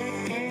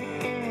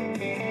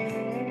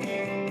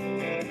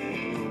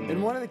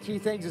 And one of the key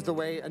things is the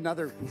way,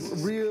 another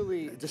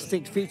really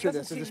distinct feature of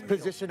this is this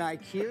position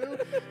IQ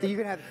that you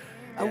can have.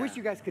 I wish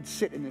you guys could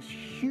sit in this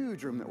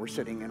huge room that we're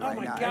sitting in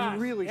right now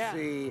and really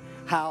see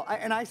how.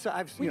 I've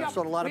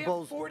sold a lot of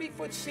Bose. We have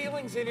 40-foot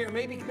ceilings in here,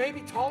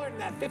 maybe taller than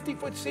that,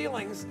 50-foot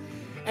ceilings.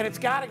 And it's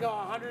got to go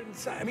 100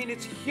 and I mean,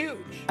 it's huge.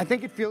 I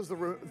think it fills the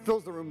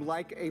room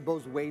like a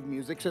Bose Wave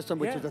music system,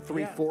 which is a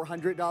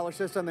 $300-400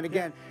 system. And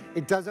again,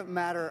 it doesn't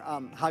matter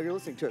how you're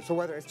listening to it. So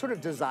whether it's sort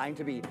of designed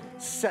to be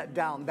set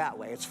down that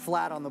way, it's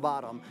flat on the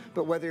bottom,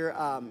 but whether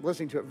you're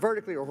listening to it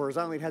vertically or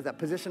horizontally, it has that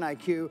position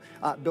IQ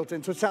built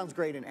in. So it sounds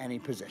great in any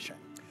position.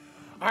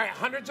 All right,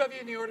 hundreds of you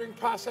in the ordering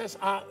process.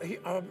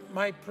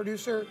 My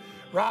producer,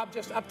 Rob,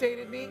 just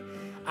updated me.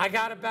 I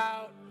got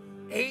about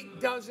 8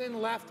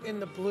 dozen left in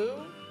the blue.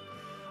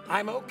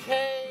 I'm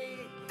okay,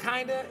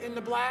 kinda, in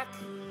the black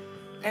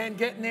and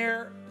getting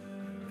there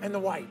in the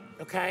white,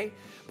 okay?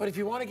 But if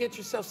you want to get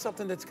yourself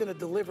something that's going to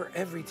deliver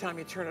every time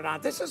you turn it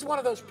on, this is one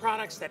of those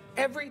products that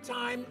every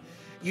time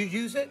you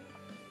use it,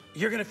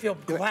 you're going to feel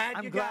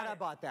glad you got it. I'm glad I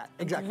bought that.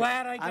 Exactly. I'm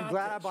glad I got I'm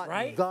glad I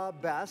bought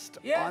the best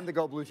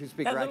on-the-go Bluetooth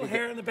speaker. That little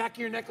hair in the back of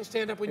your neck will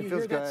stand up when you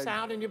hear that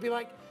sound, and you'll be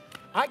like,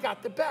 I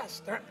got the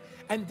best.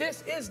 And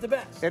this is the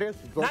best. It is.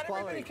 Not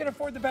everybody can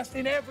afford the best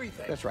in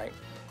everything. That's right.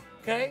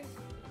 Okay?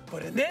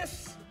 But in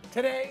this,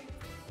 today,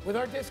 with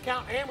our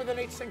discount and with an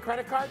HSN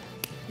credit card,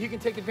 you can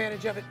take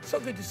advantage of it. So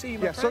good to see you,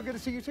 my friend. So good to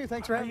see you too.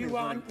 Thanks for having me. Are you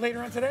on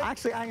later on today?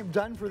 Actually, I am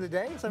done for the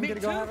day, so I'm going to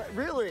go have it.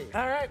 Really?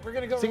 All right, we're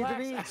going to go see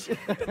relax. you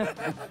at the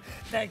beach.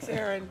 Thanks,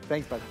 Aaron.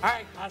 Thanks, bud. All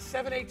right,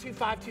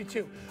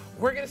 782-522.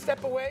 We're going to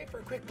step away for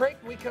a quick break.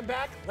 When we come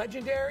back,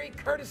 legendary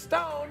Curtis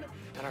Stone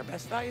and our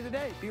best value of the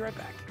day. Be right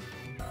back.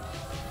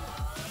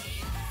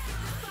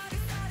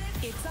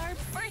 It's our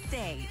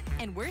birthday,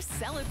 and we're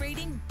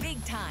celebrating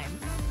big time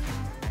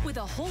with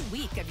a whole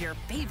week of your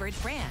favorite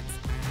brands.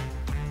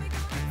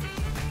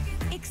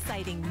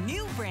 Exciting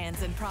new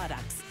brands and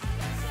products.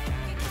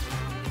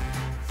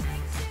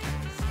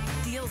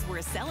 Deals deals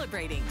we're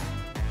celebrating.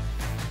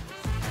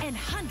 And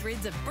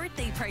hundreds of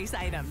birthday price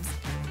items.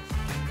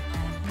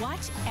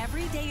 Watch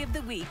every day of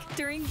the week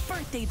during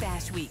Birthday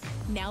Bash Week,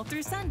 now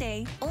through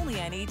Sunday,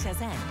 only on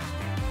HSN.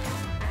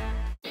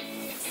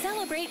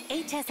 Celebrate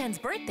HSN's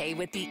birthday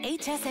with the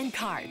HSN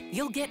card.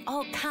 You'll get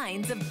all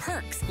kinds of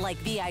perks, like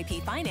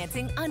VIP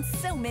financing on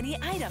so many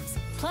items,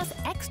 plus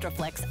extra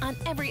flex on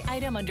every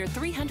item under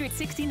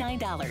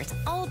 $369,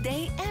 all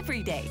day,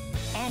 every day.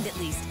 And at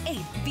least 8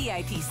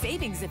 VIP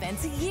savings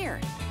events a year.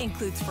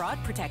 Includes fraud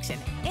protection,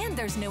 and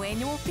there's no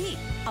annual fee.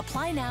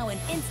 Apply now and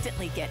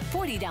instantly get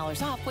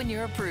 $40 off when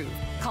you're approved.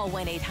 Call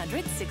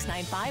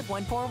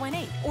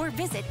 1-800-695-1418 or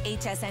visit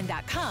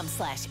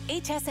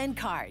hsn.com/HSN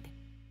card.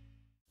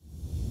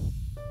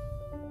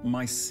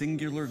 My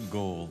singular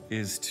goal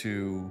is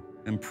to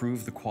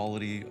improve the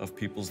quality of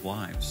people's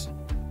lives.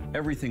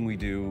 Everything we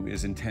do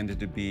is intended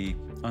to be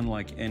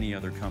unlike any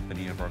other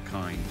company of our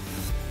kind.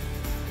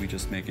 We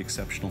just make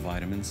exceptional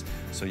vitamins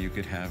so you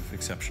could have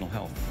exceptional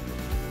health.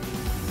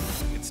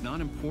 It's not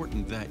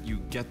important that you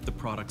get the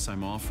products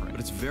I'm offering,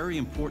 but it's very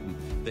important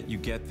that you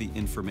get the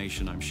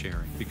information I'm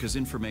sharing, because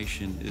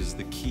information is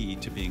the key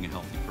to being a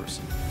healthy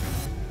person.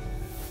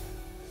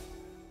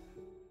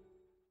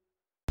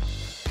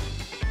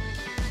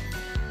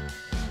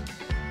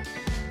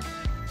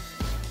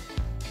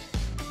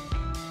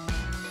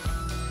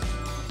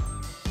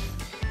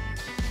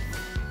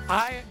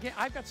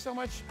 I've got so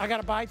much I got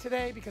to buy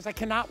today because I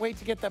cannot wait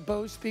to get that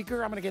Bose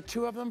speaker. I'm going to get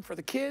 2 of them for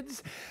the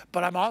kids,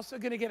 but I'm also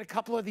going to get a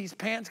couple of these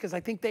pans because I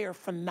think they are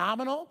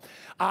phenomenal.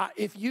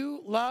 If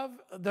you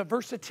love the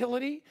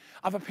versatility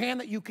of a pan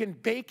that you can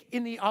bake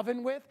in the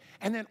oven with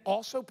and then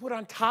also put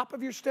on top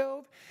of your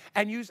stove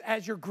and use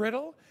as your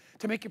griddle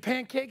to make your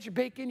pancakes, your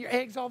bacon, your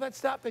eggs, all that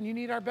stuff, then you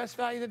need our best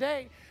value of the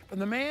day from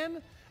the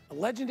man, the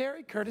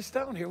legendary Curtis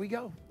Stone. Here we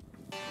go.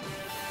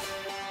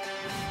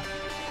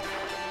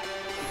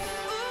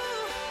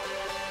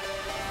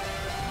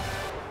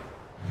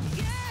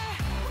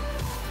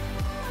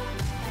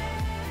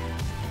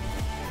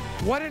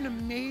 What an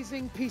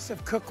amazing piece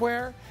of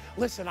cookware.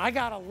 Listen, I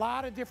got a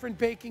lot of different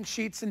baking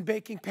sheets and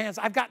baking pans.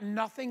 I've got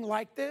nothing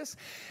like this.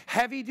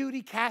 Heavy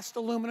duty cast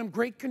aluminum,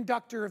 great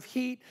conductor of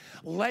heat,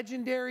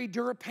 legendary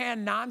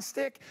DuraPan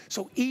nonstick,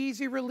 so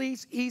easy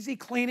release, easy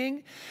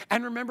cleaning.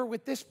 And remember,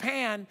 with this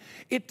pan,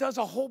 it does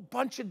a whole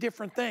bunch of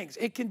different things.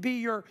 It can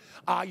be your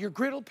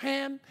griddle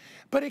pan,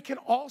 but it can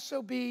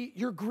also be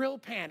your grill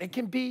pan. It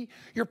can be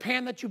your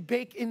pan that you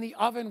bake in the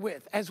oven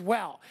with as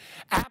well.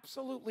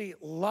 Absolutely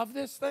love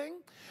this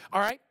thing. All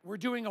right, we're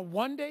doing a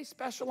one-day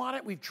special on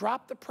it. We've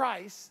dropped the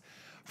price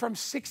from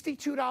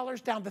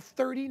 $62 down to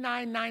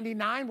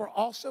 $39.99. We're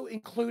also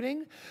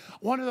including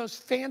one of those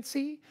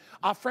fancy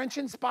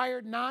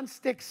French-inspired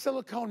non-stick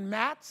silicone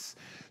mats.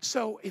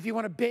 So if you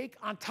want to bake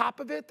on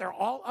top of it, they're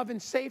all oven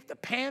safe. The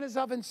pan is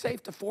oven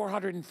safe to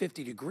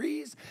 450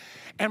 degrees.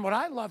 And what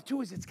I love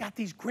too is it's got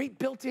these great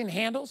built-in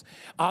handles.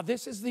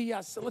 This is the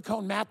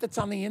silicone mat that's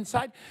on the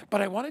inside,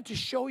 but I wanted to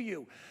show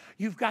you.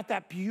 You've got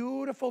that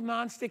beautiful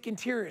nonstick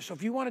interior. So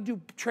if you want to do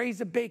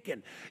trays of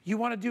bacon, you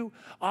want to do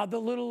the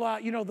little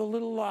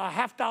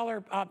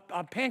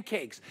 $50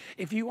 pancakes.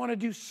 If you want to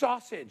do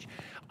sausage,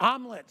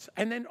 omelets,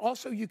 and then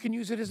also you can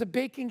use it as a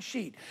baking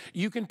sheet.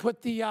 You can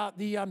put the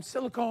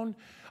silicone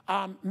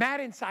mat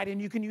inside,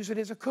 and you can use it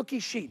as a cookie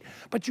sheet.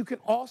 But you can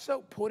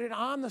also put it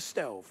on the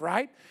stove,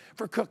 right,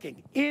 for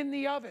cooking, in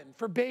the oven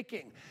for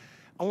baking.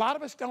 A lot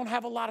of us don't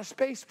have a lot of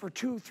space for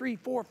 2, 3,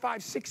 4,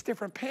 5, 6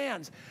 different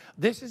pans.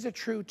 This is a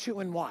true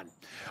 2-in-1.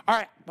 All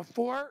right,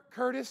 before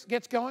Curtis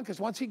gets going, because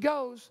once he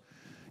goes,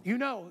 you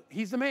know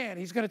he's the man.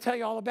 He's going to tell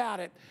you all about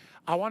it.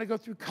 I want to go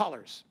through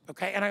colors,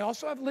 okay? And I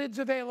also have lids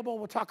available.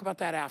 We'll talk about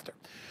that after.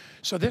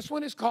 So this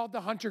one is called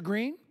the Hunter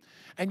Green,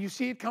 and you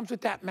see it comes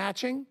with that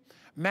matching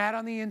mat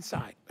on the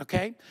inside,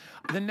 okay?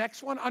 The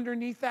next one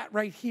underneath that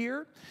right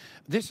here,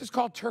 this is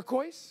called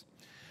turquoise.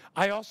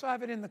 I also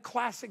have it in the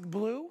classic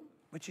blue,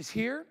 which is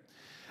here.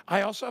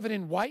 I also have it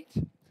in white.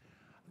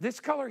 This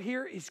color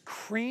here is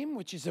cream,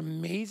 which is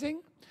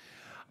amazing.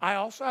 I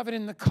also have it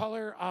in the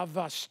color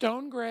of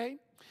stone gray.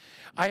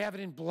 I have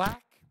it in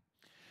black.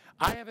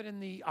 I have it in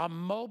the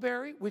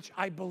mulberry, which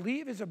I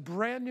believe is a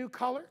brand new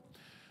color.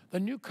 The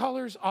new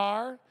colors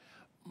are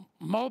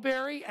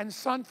mulberry and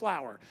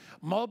sunflower.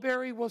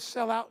 Mulberry will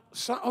sell out.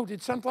 Oh,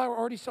 did sunflower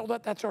already sold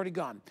out? That's already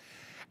gone.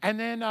 And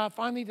then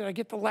finally, did I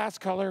get the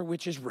last color,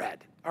 which is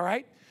red, all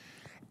right?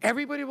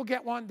 Everybody will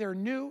get one. They're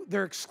new,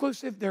 they're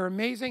exclusive, they're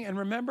amazing. And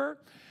remember,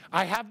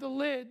 I have the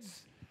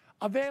lids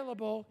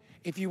available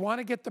if you want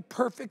to get the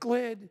perfect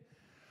lid.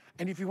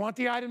 And if you want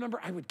the item number,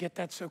 I would get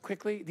that so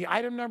quickly. The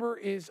item number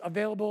is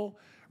available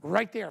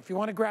right there if you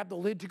want to grab the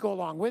lid to go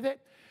along with it.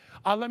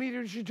 Let me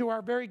introduce you to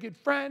our very good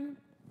friend,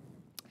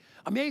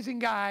 amazing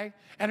guy,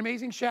 and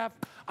amazing chef,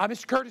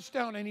 Mr. Curtis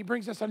Stone, and he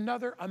brings us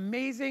another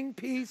amazing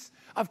piece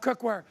of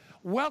cookware.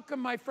 Welcome,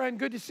 my friend.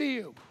 Good to see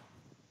you.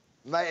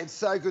 Mate, it's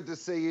so good to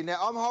see you. Now,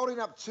 I'm holding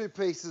up 2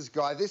 pieces,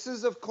 Guy. This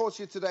is, of course,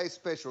 your today's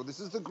special. This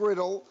is the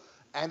griddle,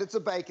 and it's a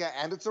baker,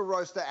 and it's a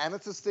roaster, and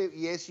it's a steam.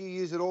 Yes, you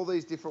use it all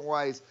these different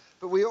ways,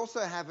 but we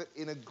also have it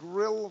in a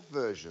grill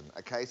version,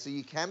 okay? So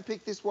you can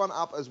pick this one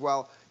up as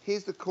well.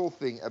 Here's the cool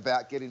thing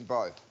about getting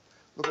both.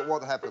 Look at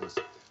what happens.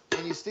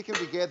 When you stick them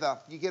together,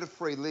 you get a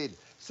free lid.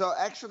 So it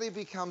actually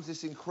becomes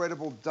this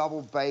incredible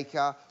double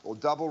baker or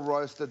double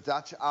roaster,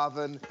 Dutch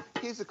oven.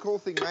 Here's the cool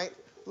thing, mate.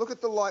 Look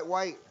at the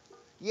lightweight.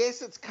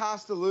 Yes, it's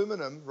cast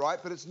aluminum, right?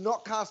 But it's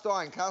not cast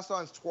iron. Cast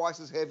iron's twice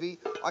as heavy.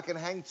 I can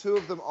hang 2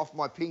 of them off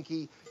my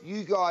pinky.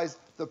 You guys,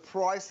 the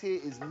price here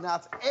is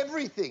nuts.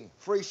 Everything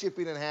free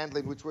shipping and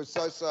handling, which we're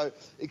so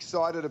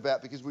excited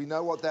about because we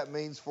know what that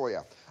means for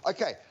you.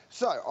 Okay,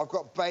 so I've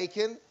got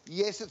bacon.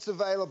 Yes, it's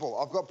available.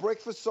 I've got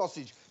breakfast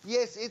sausage.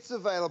 Yes, it's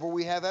available.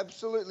 We have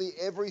absolutely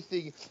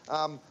everything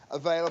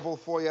available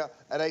for you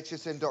at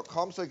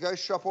hsn.com. So go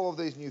shop all of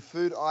these new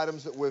food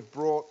items that we've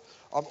brought.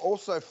 I'm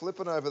also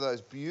flipping over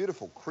those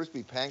beautiful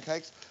crispy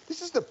pancakes.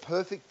 This is the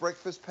perfect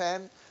breakfast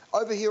pan.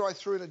 Over here, I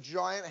threw in a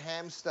giant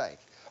ham steak.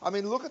 I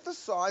mean, look at the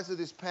size of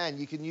this pan.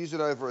 You can use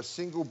it over a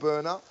single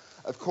burner.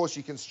 Of course,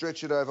 you can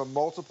stretch it over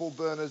multiple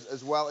burners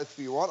as well if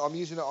you want. I'm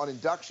using it on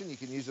induction. You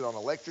can use it on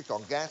electric,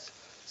 on gas.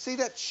 See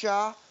that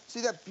char?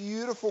 See that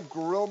beautiful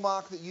grill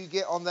mark that you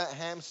get on that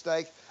ham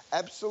steak?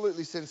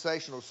 Absolutely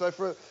sensational. So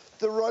for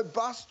the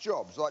robust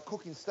jobs, like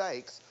cooking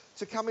steaks,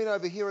 to come in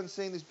over here and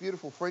seeing this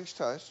beautiful French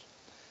toast,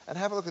 and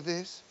have a look at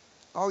this.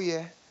 Oh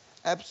yeah,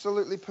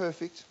 absolutely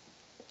perfect.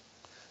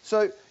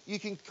 So you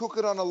can cook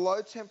it on a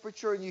low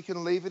temperature and you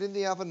can leave it in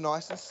the oven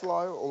nice and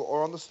slow,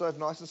 or on the stove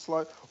nice and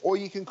slow, or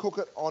you can cook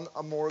it on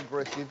a more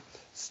aggressive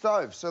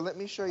stove. So let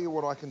me show you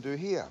what I can do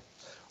here.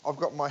 I've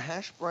got my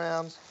hash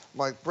browns,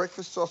 my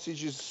breakfast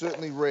sausage is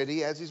certainly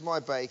ready, as is my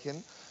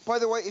bacon. By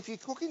the way, if you're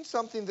cooking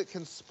something that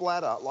can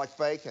splatter, like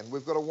bacon,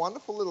 we've got a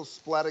wonderful little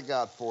splatter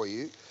guard for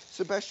you.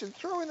 Sebastian,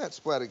 throw in that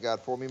splatter guard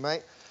for me,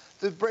 mate.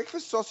 The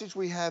breakfast sausage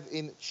we have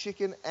in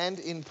chicken and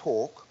in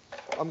pork,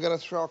 I'm going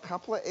to throw a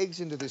couple of eggs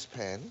into this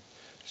pan.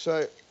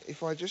 So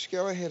if I just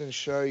go ahead and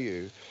show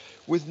you,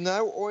 with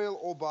no oil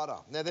or butter.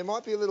 Now, there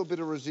might be a little bit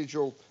of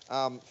residual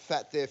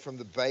fat there from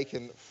the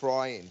bacon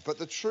frying, but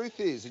the truth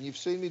is, and you've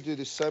seen me do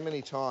this so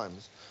many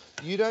times,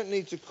 you don't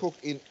need to cook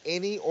in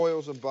any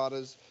oils and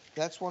butters.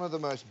 That's one of the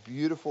most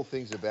beautiful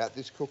things about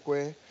this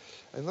cookware.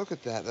 And look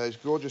at that, those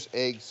gorgeous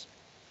eggs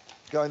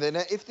going there.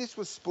 Now, if this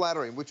was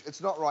splattering, which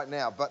it's not right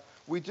now, but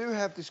we do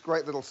have this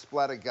great little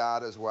splatter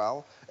guard as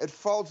well. It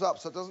folds up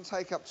so it doesn't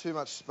take up too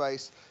much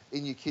space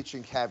in your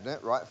kitchen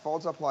cabinet, right? It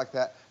folds up like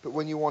that, but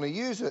when you want to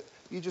use it,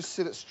 you just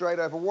sit it straight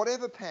over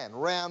whatever pan,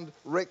 round,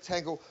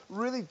 rectangle,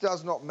 really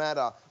does not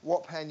matter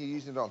what pan you're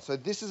using it on. So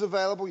this is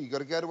available. You've got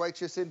to go to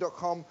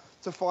hsn.com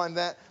to find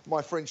that.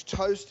 My French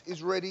toast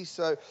is ready,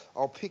 so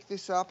I'll pick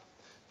this up,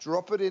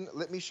 drop it in.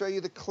 Let me show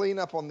you the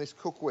cleanup on this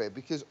cookware,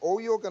 because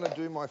all you're going to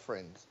do, my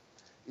friends,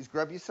 is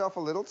grab yourself a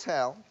little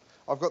towel.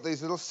 I've got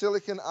these little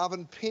silicone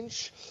oven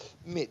pinch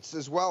mitts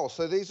as well.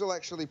 So these will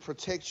actually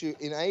protect you,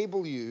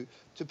 enable you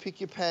to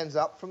pick your pans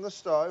up from the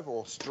stove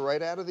or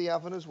straight out of the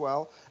oven as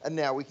well. And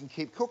now we can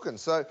keep cooking.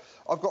 So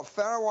I've got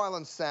Faroe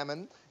Island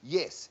salmon.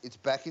 Yes, it's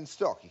back in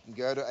stock. You can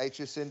go to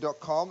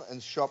hsn.com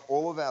and shop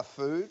all of our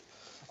food.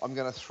 I'm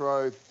going to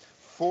throw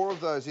 4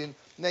 of those in.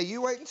 Now,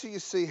 you wait until you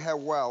see how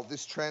well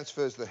this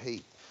transfers the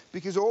heat.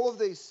 Because all of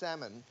these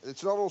salmon,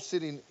 it's not all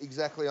sitting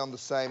exactly on the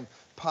same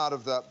part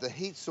of the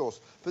heat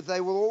source, but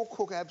they will all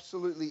cook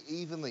absolutely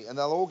evenly and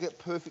they'll all get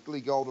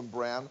perfectly golden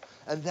brown,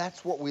 and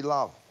that's what we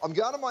love. I'm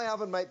going to my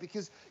oven, mate,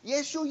 because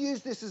yes, you'll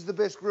use this as the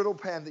best griddle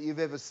pan that you've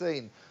ever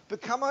seen,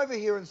 but come over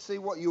here and see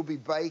what you'll be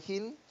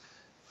baking.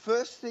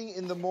 First thing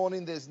in the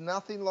morning, there's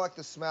nothing like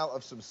the smell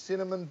of some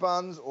cinnamon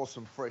buns or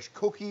some fresh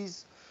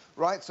cookies,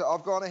 right? So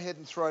I've gone ahead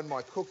and thrown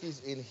my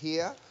cookies in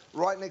here.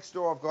 Right next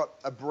door, I've got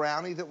a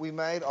brownie that we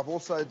made. I've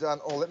also done,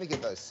 oh, let me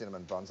get those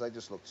cinnamon buns. They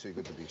just look too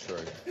good to be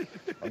true.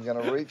 I'm going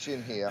to reach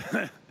in here.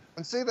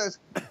 And see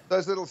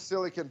those little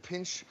silicone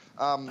pinch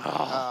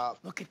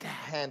look at that.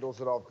 Handles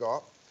that I've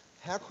got?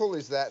 How cool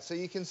is that? So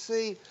you can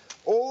see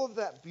all of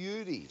that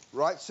beauty,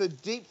 right? So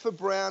deep for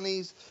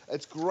brownies.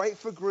 It's great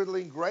for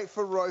griddling, great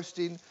for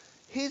roasting.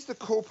 Here's the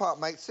cool part,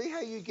 mate. See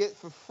how you get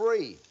for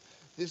free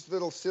this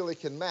little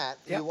silicone mat?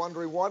 Yep. You're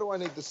wondering, why do I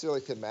need the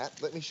silicone mat?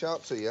 Let me show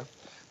it to you.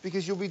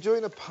 Because you'll be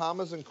doing a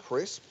Parmesan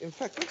crisp. In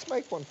fact, let's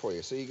make one for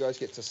you so you guys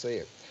get to see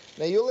it.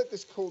 Now, you'll let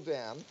this cool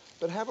down,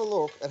 but have a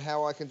look at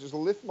how I can just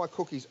lift my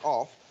cookies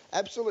off.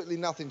 Absolutely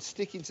nothing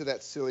sticking to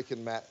that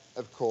silicone mat,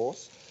 of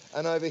course.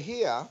 And over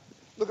here,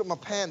 look at my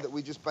pan that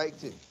we just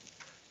baked in.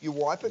 You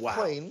wipe it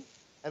clean,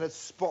 and it's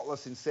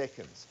spotless in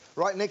seconds.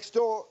 Right next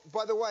door,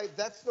 by the way,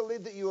 that's the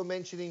lid that you were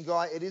mentioning,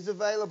 Guy. It is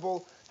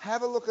available.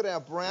 Have a look at our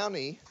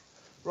brownie,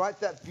 right?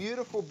 That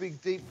beautiful,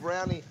 big, deep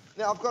brownie.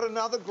 Now, I've got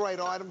another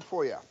great item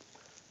for you.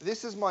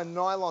 This is my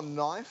nylon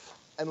knife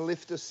and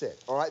lifter set,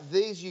 all right?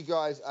 These, you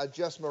guys, are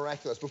just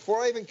miraculous.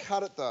 Before I even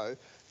cut it, though,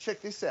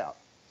 check this out.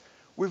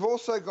 We've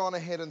also gone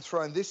ahead and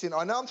thrown this in.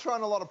 I know I'm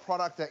throwing a lot of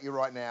product at you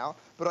right now,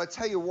 but I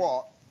tell you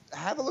what,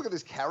 have a look at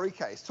this carry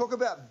case. Talk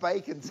about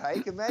bake and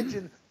take.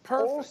 Imagine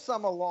all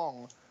summer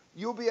long,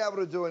 you'll be able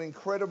to do an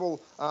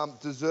incredible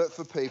dessert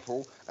for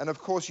people. And of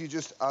course, you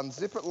just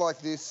unzip it like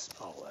this.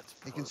 Oh, that's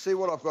perfect. You can see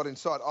what I've got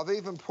inside.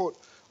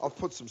 I've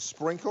put some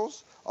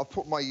sprinkles, I've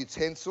put my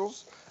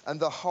utensils, and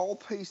the whole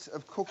piece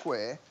of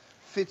cookware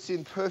fits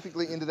in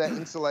perfectly into that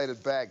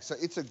insulated bag. So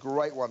it's a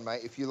great one,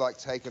 mate, if you like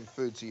taking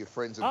food to your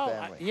friends and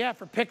family. Yeah,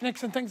 for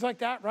picnics and things like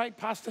that, right?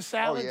 Pasta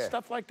salad,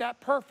 stuff like that.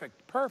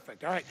 Perfect,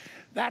 perfect. All right,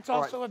 that's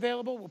also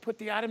available. We'll put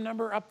the item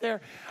number up there.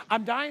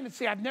 I'm dying to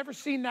see. I've never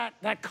seen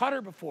that cutter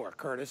before,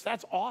 Curtis.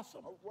 That's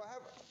awesome. Well,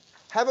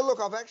 have a look.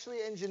 I've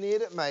actually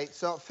engineered it, mate,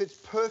 so it fits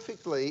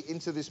perfectly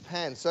into this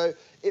pan. So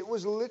it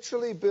was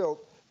literally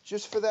built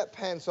just for that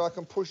pan. So I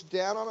can push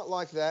down on it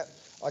like that.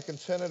 I can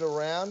turn it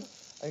around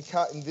and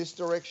cut in this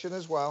direction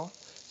as well.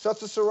 So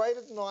it's a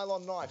serrated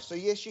nylon knife. So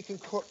yes, you can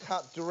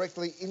cut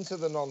directly into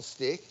the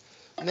non-stick.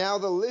 Now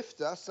the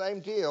lifter,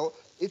 same deal,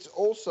 it's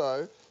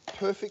also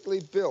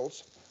perfectly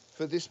built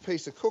for this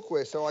piece of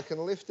cookware. So I can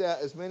lift out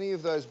as many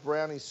of those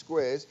brownie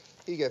squares.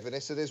 Here you go,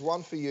 Vanessa, there's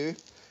one for you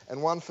and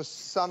one for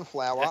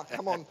Sunflower.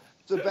 Come on,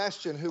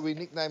 Sebastian, who we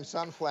nicknamed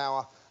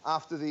Sunflower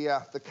after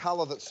the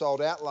colour that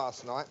sold out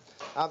last night.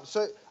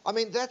 So, I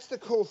mean, that's the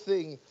cool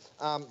thing,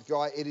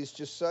 Guy. It is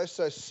just so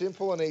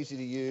simple and easy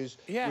to use.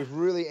 Yeah. We've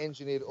really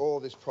engineered all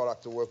of this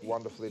product to work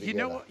wonderfully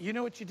together. You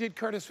know what you did,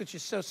 Curtis, which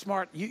is so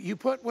smart? You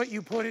put what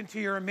you put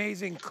into your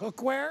amazing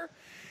cookware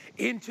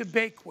into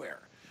bakeware,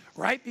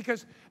 right?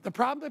 Because the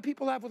problem that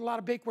people have with a lot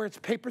of bakeware, it's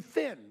paper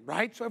thin,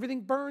 right? So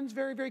everything burns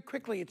very, very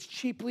quickly. It's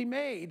cheaply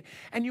made,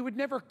 and you would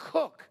never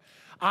cook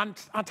on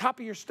top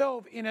of your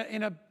stove in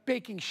a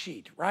baking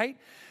sheet, right?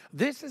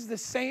 This is the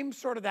same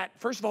sort of that,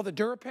 first of all, the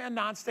DuraPan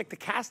nonstick,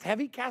 the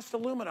heavy cast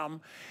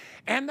aluminum,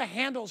 and the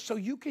handles, so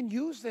you can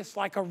use this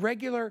like a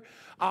regular,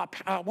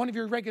 one of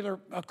your regular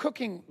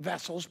cooking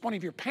vessels, one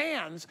of your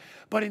pans,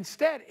 but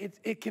instead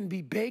it can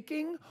be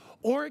baking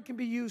or it can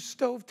be used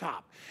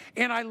stovetop.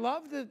 And I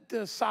love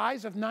the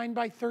size of 9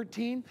 by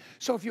 13,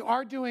 so if you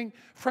are doing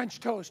French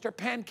toast or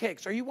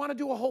pancakes, or you want to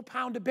do a whole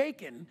pound of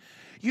bacon,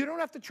 you don't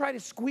have to try to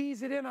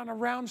squeeze it in on a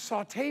round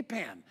saute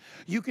pan.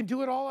 You can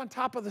do it all on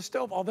top of the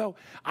stove, although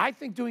I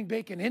think doing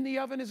bacon in the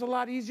oven is a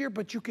lot easier,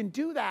 but you can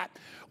do that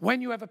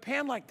when you have a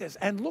pan like this.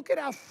 And look at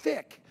how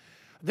thick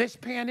this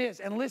pan is.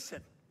 And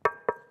listen,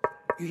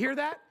 you hear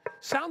that?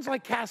 Sounds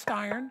like cast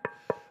iron,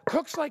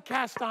 cooks like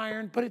cast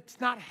iron, but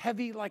it's not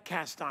heavy like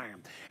cast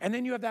iron. And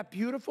then you have that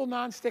beautiful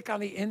nonstick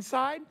on the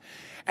inside.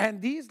 And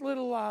these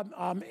little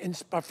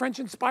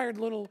French-inspired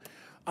little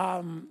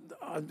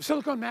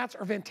silicone mats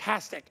are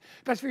fantastic,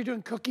 especially if you're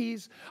doing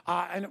cookies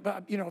and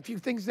you know, a few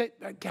things that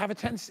have a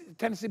tendency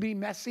to be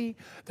messy.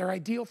 They're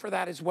ideal for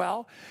that as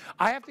well.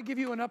 I have to give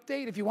you an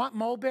update. If you want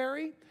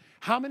mulberry,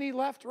 how many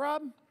left,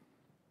 Rob?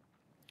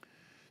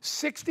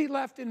 60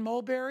 left in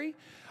mulberry.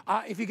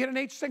 If you get an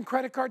HSN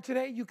credit card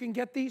today, you can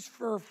get these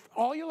for,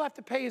 all you'll have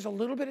to pay is a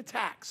little bit of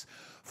tax.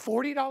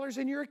 $40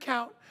 in your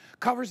account,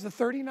 covers the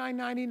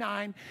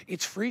 $39.99.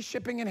 It's free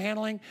shipping and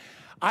handling.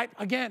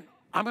 Again,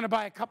 I'm going to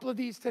buy a couple of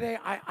these today.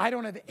 I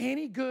don't have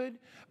any good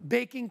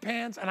baking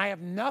pans, and I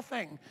have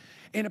nothing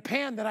in a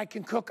pan that I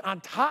can cook on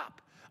top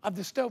of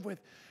the stove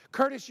with.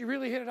 Curtis, you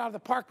really hit it out of the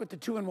park with the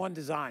 2-in-1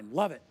 design.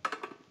 Love it.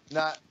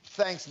 No,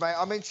 thanks, mate.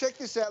 I mean, check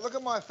this out. Look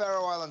at my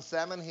Faroe Island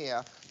salmon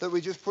here that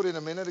we just put in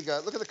a minute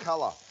ago. Look at the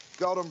colour.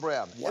 Golden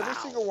brown. Wow. Every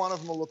single one of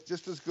them will look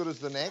just as good as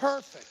the next.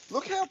 Perfect.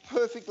 Look how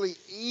perfectly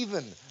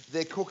even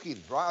they're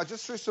cooking, right? I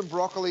just threw some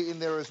broccoli in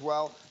there as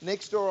well.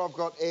 Next door, I've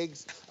got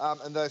eggs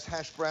and those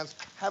hash browns.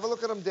 Have a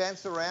look at them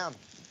dance around.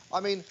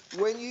 I mean,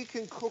 when you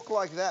can cook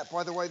like that,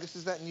 by the way, this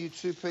is that new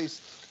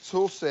 2-piece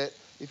tool set.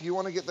 If you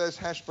want to get those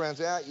hash browns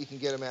out, you can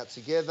get them out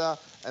together.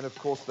 And of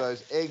course,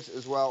 those eggs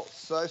as well.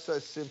 So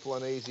simple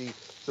and easy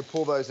to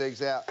pull those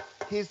eggs out.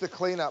 Here's the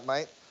cleanup,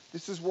 mate.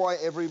 This is why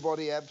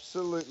everybody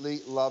absolutely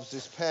loves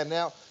this pan.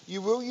 Now,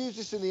 you will use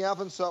this in the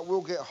oven, so it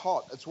will get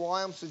hot. It's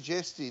why I'm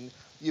suggesting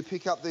you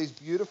pick up these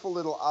beautiful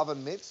little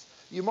oven mitts.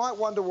 You might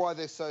wonder why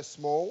they're so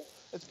small.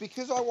 It's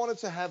because I wanted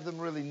to have them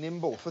really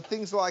nimble for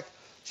things like,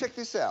 check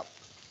this out.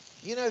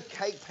 You know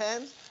cake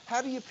pans?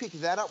 How do you pick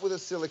that up with a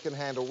silicone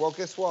handle? Well,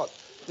 guess what?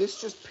 This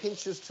just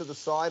pinches to the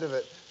side of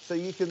it so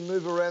you can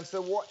move around.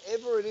 So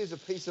whatever it is, a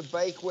piece of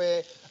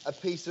bakeware, a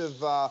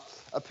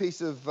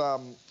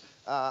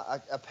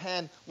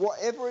pan,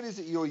 whatever it is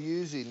that you're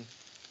using,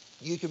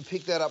 you can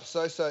pick that up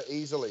so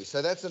easily.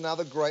 So that's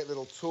another great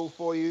little tool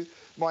for you.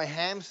 My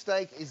ham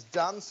steak is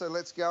done, so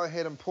let's go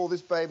ahead and pull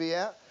this baby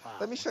out. Wow,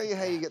 let me show you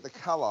how you get the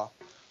colour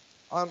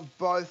on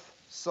both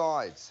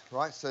sides,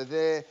 right? So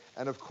there,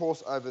 and of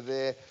course over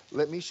there.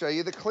 Let me show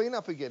you the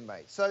cleanup again,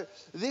 mate. So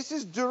this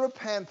is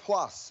DuraPan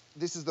Plus.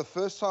 This is the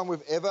first time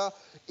we've ever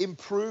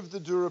improved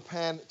the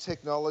DuraPan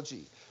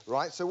technology,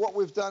 right? So what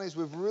we've done is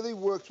we've really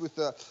worked with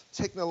the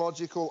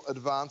technological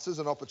advances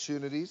and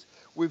opportunities.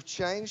 We've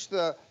changed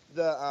the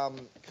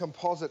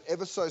composite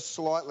ever so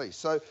slightly.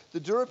 So the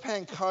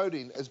DuraPan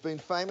coating has been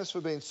famous for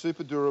being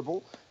super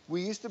durable.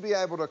 We used to be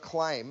able to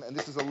claim, and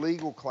this is a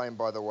legal claim,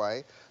 by the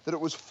way, that it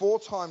was 4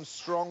 times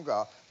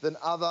stronger than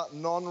other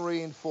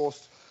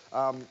non-reinforced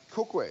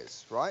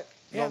cookwares, right?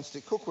 Yeah.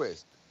 Non-stick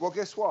cookwares. Well,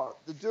 guess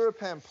what? The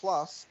DuraPan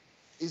Plus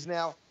is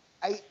now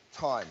 8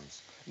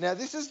 times. Now,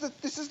 this is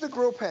the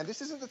grill pan.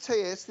 This isn't the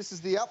TS. This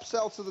is the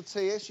upsell to the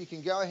TS. You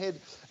can go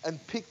ahead and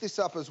pick this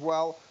up as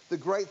well. The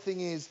great thing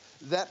is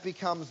that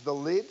becomes the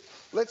lid.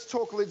 Let's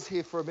talk lids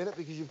here for a minute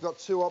because you've got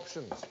 2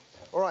 options.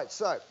 All right,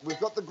 so we've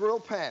got the grill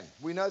pan.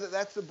 We know that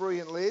that's a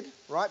brilliant lid,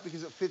 right,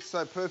 because it fits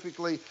so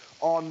perfectly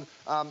on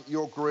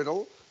your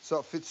griddle. So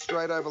it fits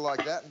straight over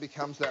like that and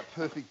becomes that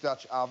perfect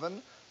Dutch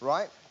oven,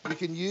 right? You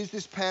can use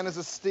this pan as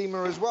a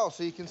steamer as well.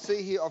 So you can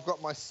see here I've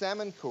got my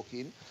salmon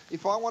cooking.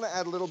 If I want to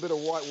add a little bit of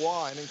white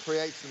wine and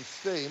create some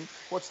steam,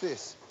 watch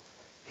this.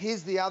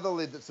 Here's the other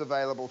lid that's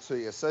available to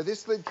you. So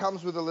this lid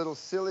comes with a little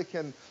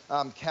silicone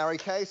carry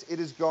case. It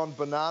has gone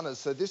bananas.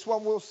 So this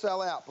one will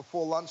sell out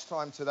before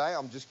lunchtime today.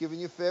 I'm just giving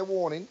you fair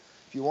warning.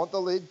 If you want the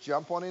lid,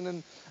 jump on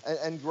in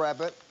and grab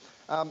it.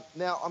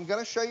 Now, I'm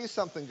going to show you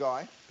something,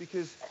 Guy,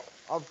 because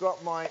I've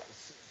got my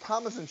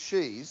Parmesan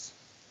cheese.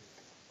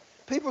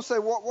 People say,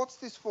 what's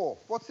this for?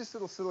 What's this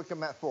little silicone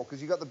mat for?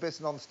 Because you've got the best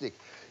non-stick.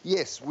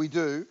 Yes, we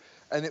do,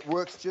 and it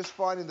works just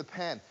fine in the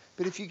pan.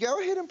 But if you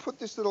go ahead and put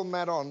this little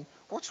mat on,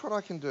 watch what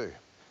I can do.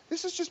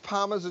 This is just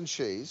Parmesan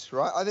cheese,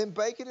 right? I then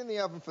bake it in the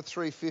oven for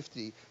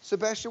 350.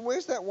 Sebastian,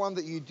 where's that one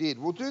that you did?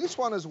 We'll do this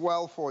one as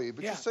well for you,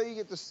 but just so you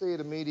get to see it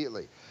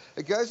immediately.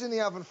 It goes in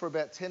the oven for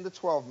about 10 to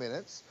 12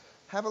 minutes.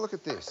 Have a look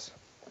at this.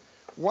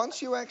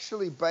 Once you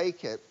actually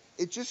bake it,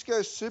 it just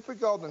goes super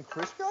golden and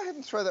crisp. Go ahead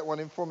and throw that one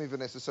in for me,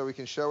 Vanessa, so we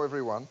can show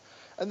everyone.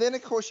 And then,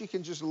 of course, you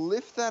can just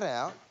lift that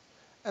out.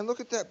 And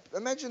look at that.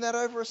 Imagine that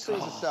over a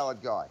Caesar salad,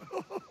 Guy.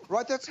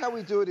 Right, that's how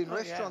we do it in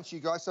restaurants, you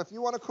guys. So if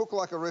you want to cook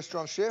like a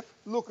restaurant chef,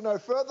 look no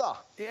further.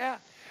 Yeah.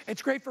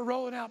 It's great for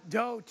rolling out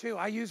dough, too.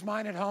 I use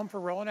mine at home for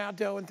rolling out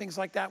dough and things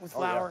like that with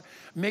flour.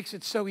 Makes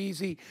it so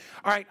easy.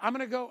 All right, I'm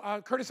going to go,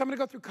 Curtis, I'm going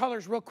to go through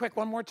colors real quick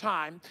one more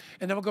time,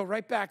 and then we'll go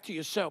right back to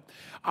you. So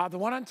the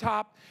one on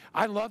top,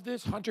 I love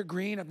this, Hunter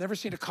Green. I've never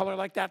seen a color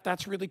like that.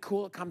 That's really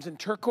cool. It comes in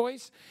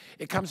turquoise.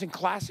 It comes in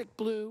classic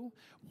blue,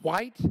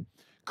 white,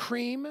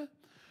 cream,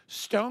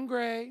 stone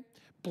gray,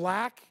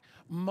 black,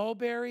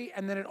 mulberry,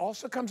 and then it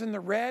also comes in the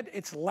red.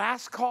 It's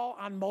last call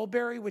on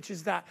mulberry, which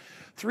is that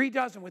 3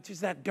 dozen, which is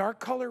that dark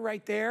color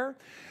right there.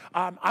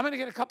 I'm going to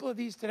get a couple of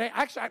these today.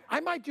 Actually, I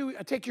might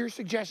take your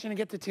suggestion and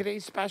get the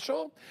today's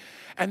special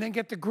and then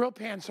get the grill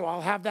pan, so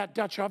I'll have that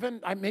Dutch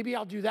oven. Maybe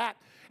I'll do that.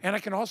 And I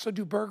can also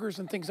do burgers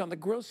and things on the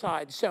grill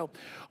side. So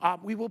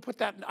we will put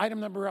that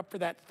item number up for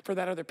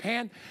that other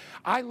pan.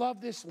 I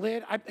love this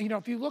lid. You know,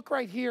 if you look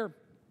right here,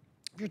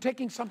 if you're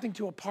taking something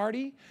to a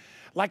party,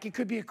 like it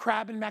could be a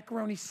crab and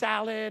macaroni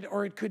salad,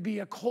 or it could be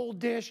a cold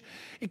dish.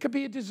 It could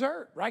be a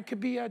dessert, right? It could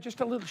be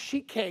just a little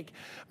sheet cake.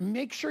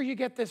 Make sure you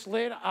get this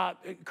lid.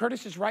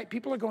 Curtis is right.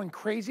 People are going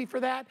crazy for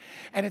that.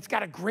 And it's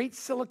got a great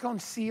silicone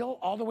seal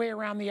all the way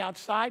around the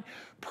outside.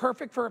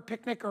 Perfect for a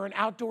picnic or an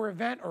outdoor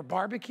event or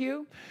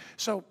barbecue.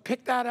 So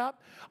pick that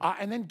up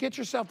and then get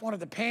yourself one of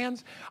the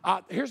pans.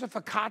 Here's a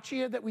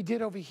focaccia that we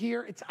did over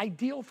here. It's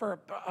ideal for,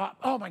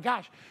 oh my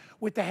gosh,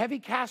 with the heavy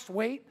cast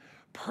weight,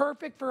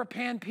 perfect for a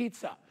pan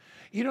pizza.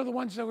 You know the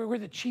ones where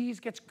the cheese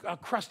gets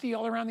crusty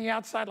all around the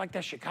outside, like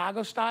that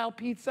Chicago-style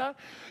pizza?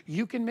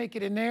 You can make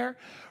it in there.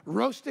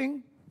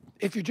 Roasting,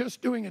 if you're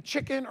just doing a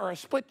chicken or a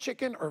split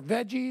chicken or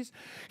veggies.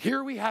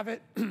 Here we have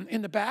it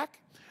in the back.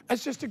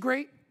 It's just a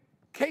great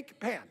cake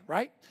pan,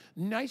 right?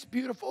 Nice,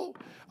 beautiful,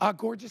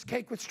 gorgeous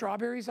cake with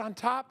strawberries on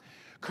top.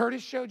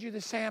 Curtis showed you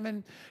the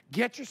salmon.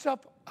 Get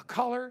yourself a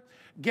color.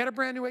 Get a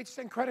brand new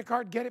HSN credit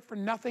card. Get it for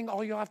nothing.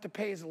 All you'll have to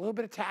pay is a little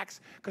bit of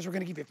tax because we're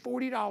going to give you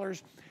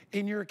 $40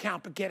 in your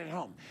account, but get it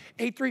home.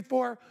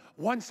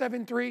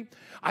 834-173.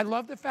 I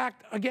love the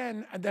fact,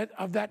 again,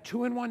 of that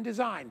 2-in-1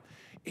 design.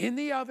 In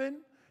the oven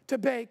to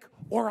bake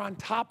or on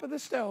top of the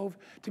stove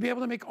to be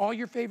able to make all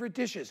your favorite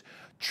dishes.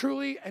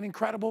 Truly an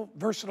incredible,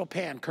 versatile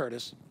pan,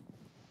 Curtis.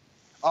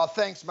 Oh,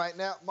 thanks, mate.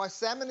 Now, my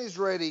salmon is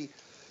ready.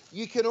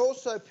 You can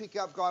also pick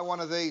up, Guy, one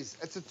of these.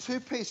 It's a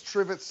 2-piece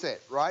trivet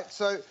set, right?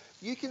 So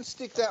you can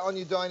stick that on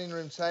your dining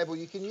room table.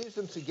 You can use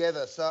them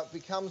together so it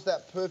becomes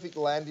that perfect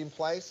landing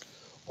place.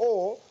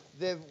 Or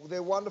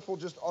they're wonderful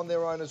just on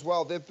their own as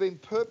well. They've been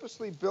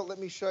purposely built. Let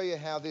me show you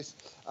how this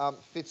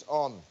fits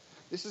on.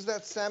 This is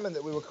that salmon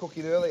that we were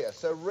cooking earlier.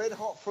 So red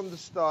hot from the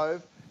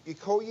stove. You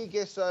call your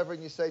guests over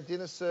and you say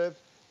dinner served.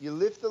 You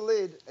lift the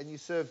lid and you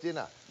serve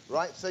dinner.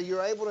 Right, so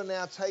you're able to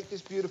now take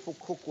this beautiful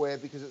cookware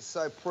because it's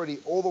so pretty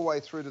all the way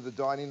through to the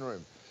dining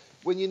room.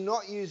 When you're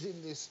not using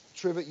this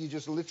trivet, you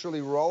just literally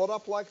roll it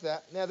up like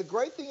that. Now, the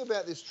great thing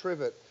about this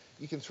trivet,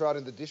 you can throw it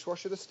in the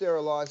dishwasher to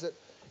sterilize it.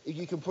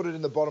 You can put it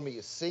in the bottom of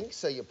your sink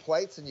so your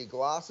plates and your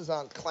glasses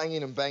aren't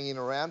clanging and banging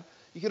around.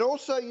 You can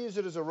also use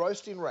it as a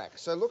roasting rack.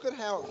 So look at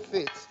how it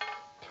fits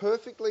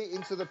perfectly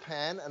into the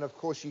pan, and of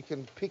course you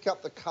can pick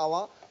up the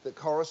color that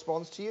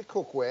corresponds to your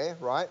cookware,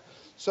 right?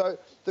 So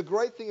the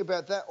great thing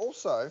about that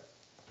also,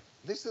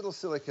 this little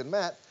silicone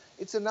mat,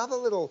 it's another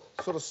little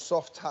sort of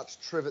soft touch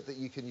trivet that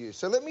you can use.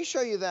 So let me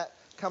show you that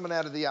coming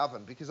out of the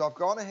oven because I've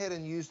gone ahead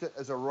and used it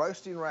as a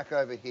roasting rack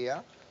over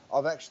here.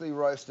 I've actually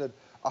roasted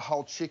a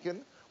whole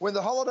chicken when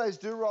the holidays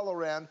do roll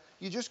around,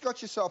 you just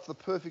got yourself the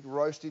perfect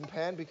roasting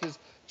pan, because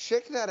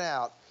check that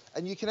out.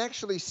 And you can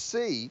actually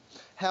see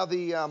how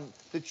the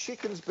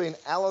chicken's been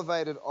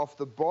elevated off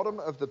the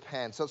bottom of the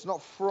pan. So it's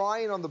not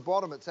frying on the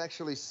bottom, it's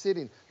actually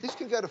sitting. This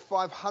can go to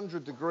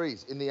 500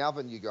 degrees in the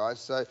oven, you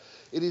guys. So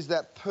it is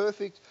that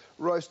perfect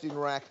roasting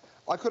rack.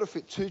 I could have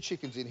fit 2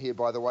 chickens in here,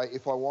 by the way,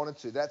 if I wanted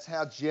to. That's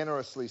how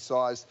generously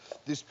sized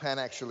this pan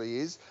actually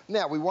is.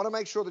 Now, we want to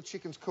make sure the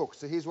chicken's cooked.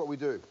 So here's what we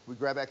do. We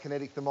grab our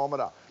kinetic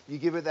thermometer. You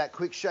give it that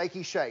quick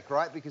shaky shake,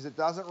 right? Because it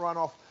doesn't run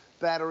off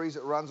batteries,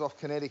 it runs off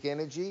kinetic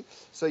energy,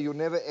 so you'll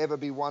never ever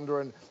be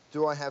wondering,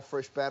 do I have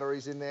fresh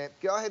batteries in there?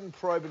 Go ahead and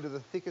probe into the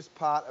thickest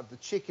part of the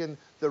chicken,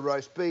 the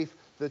roast beef,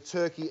 the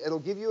turkey. It'll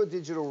give you a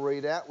digital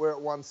readout. We're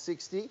at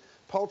 160.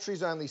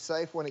 Poultry's only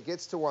safe when it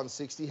gets to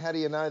 160. How do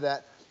you know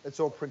that? It's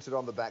all printed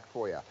on the back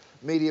for you.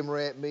 Medium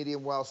rare,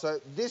 medium well. So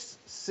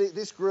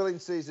this grilling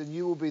season,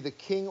 you will be the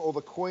king or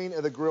the queen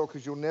of the grill,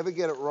 because you'll never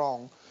get it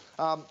wrong.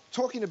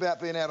 Talking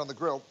about being out on the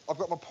grill, I've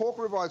got my pork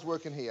ribeyes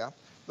working here.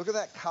 Look at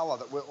that colour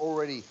that we're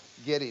already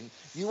getting.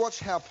 You watch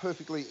how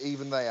perfectly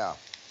even they are.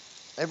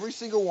 Every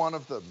single one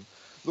of them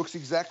looks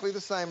exactly the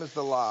same as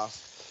the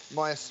last.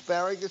 My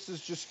asparagus has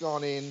just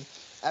gone in.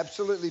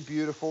 Absolutely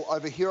beautiful.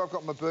 Over here, I've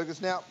got my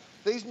burgers. Now,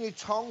 these new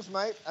tongs,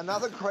 mate,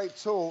 another great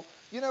tool.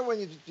 You know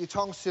when your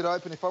tongs sit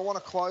open, if I want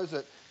to close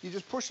it, you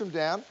just push them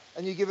down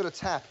and you give it a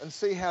tap and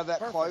see how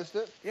that closed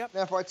it. Yep.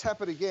 Now, if I tap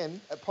it again,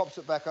 it pops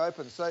it back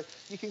open. So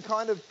you can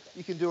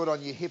you can do it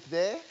on your hip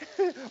there.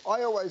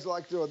 I always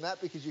like doing that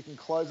because you can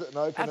close it and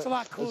open it. That's a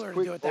lot cooler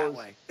to do it that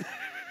way.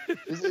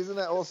 Isn't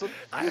that awesome?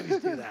 I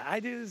always do that. I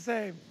do the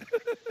same.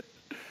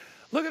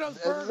 Look at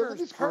those burgers. Look at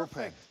this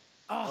Perfect.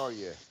 Oh,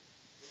 yeah.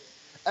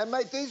 And,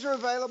 mate, these are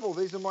available.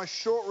 These are my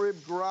short-rib,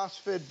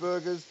 grass-fed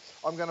burgers.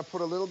 I'm going to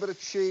put a little bit of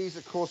cheese.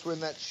 Of course, when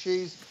that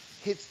cheese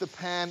hits the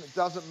pan, it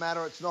doesn't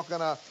matter. It's not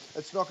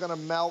gonna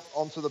melt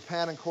onto the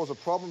pan and cause a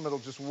problem. It'll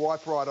just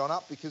wipe right on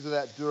up because of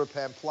that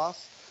DuraPan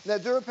Plus. Now,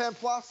 DuraPan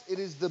Plus, it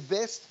is the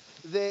best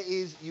there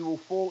is. You will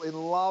fall in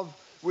love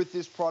with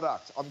this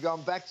product. I'm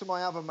going back to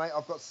my oven, mate.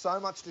 I've got so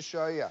much to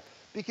show you.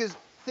 Because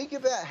think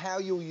about how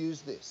you'll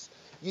use this.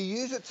 You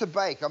use it to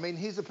bake. I mean,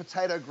 here's a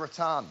potato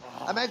gratin.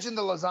 Imagine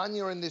the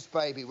lasagna in this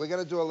baby. We're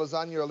going to do a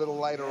lasagna a little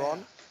later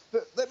on.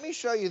 But let me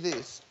show you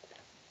this.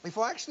 If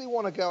I actually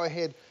want to go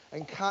ahead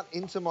and cut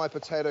into my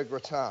potato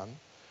gratin,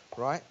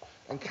 right,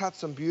 and cut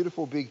some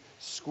beautiful big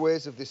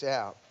squares of this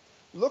out,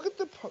 look at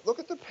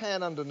the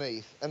pan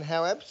underneath and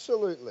how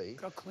absolutely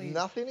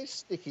nothing is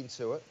sticking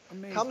to it.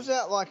 Amazing. Comes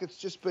out like it's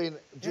just been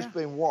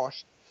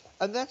washed.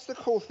 And that's the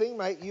cool thing,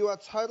 mate. You are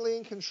totally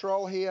in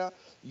control here.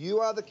 You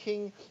are the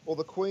king or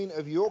the queen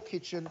of your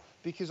kitchen,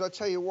 because I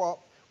tell you what,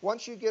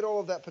 once you get all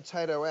of that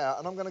potato out,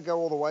 and I'm going to go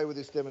all the way with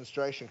this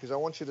demonstration because I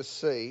want you to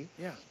see,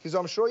 because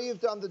I'm sure you've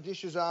done the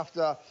dishes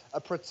after a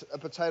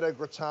potato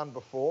gratin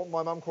before.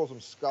 My mum calls them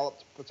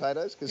scalloped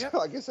potatoes because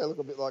I guess they look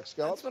a bit like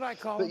scallops. That's what I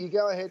call them. But you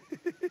go ahead.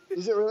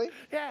 Is it really?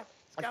 Yeah,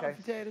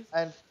 scalloped potatoes.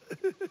 And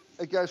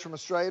it goes from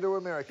Australia to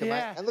America,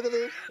 mate. And look at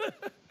this.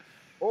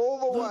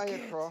 All the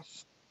way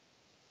across.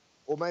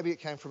 Or maybe it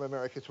came from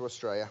America to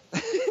Australia.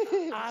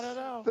 I don't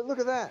know. But look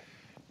at that.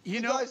 You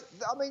know, guys,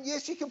 I mean,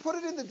 yes, you can put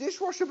it in the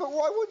dishwasher, but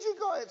why would you,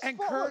 guys? And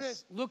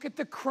Curtis, look at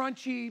the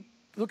crunchy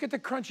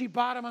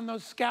bottom on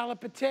those scalloped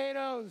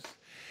potatoes.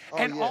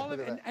 And all of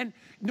it. And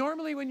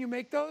normally when you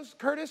make those,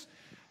 Curtis,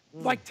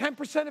 like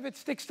 10% of it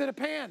sticks to the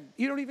pan.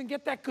 You don't even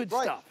get that good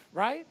stuff,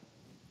 right?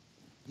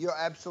 You're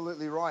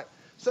absolutely right.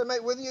 So,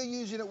 mate, whether you're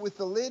using it with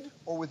the lid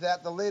or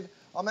without the lid,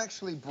 I'm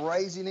actually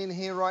braising in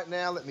here right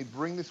now. Let me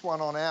bring this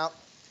one on out.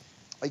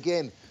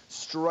 Again,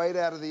 straight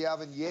out of the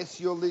oven. Yes,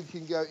 your lid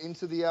can go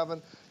into the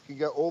oven. Can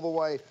go all the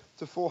way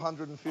to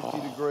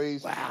 450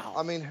 degrees. Wow.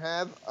 I mean,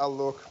 have a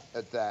look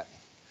at that.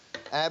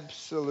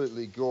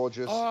 Absolutely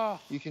gorgeous.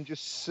 You can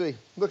just see.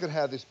 Look at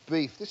how this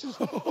beef. This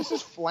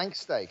is flank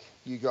steak,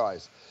 you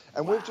guys.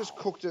 And we've just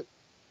cooked it.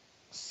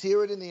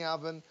 Sear it in the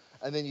oven,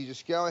 and then you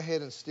just go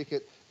ahead and stick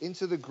it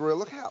into the grill.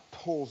 Look how it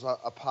pulls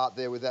apart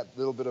there with that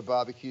little bit of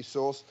barbecue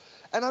sauce.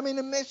 And I mean,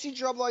 a messy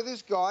job like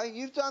this, Guy,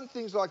 you've done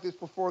things like this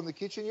before in the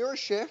kitchen. You're a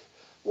chef.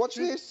 Watch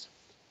this.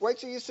 Wait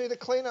till you see the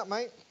cleanup,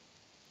 mate.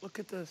 Look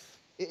at this.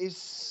 It is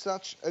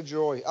such a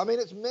joy. I mean,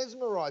 it's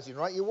mesmerizing,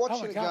 right? You're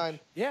watching it going,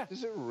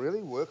 does it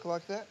really work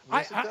like that?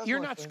 Yes, it does, you're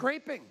not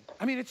scraping.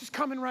 I mean, it's just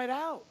coming right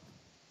out.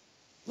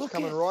 It's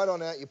coming right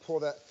on out. You pour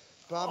that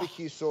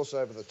barbecue sauce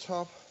over the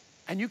top.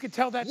 And you can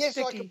tell that's sticky.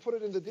 Yes, I can put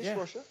it in the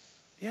dishwasher.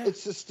 Yeah.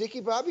 It's the sticky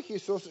barbecue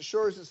sauce. It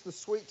sure is. It's the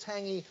sweet,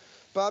 tangy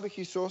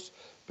barbecue sauce.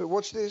 But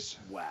watch this.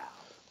 Wow.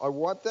 I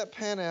wipe that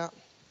pan out,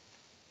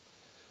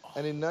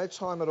 and in no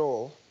time at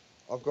all,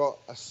 I've got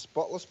a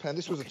spotless pan.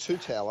 This was a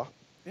two-toweler.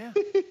 Yeah.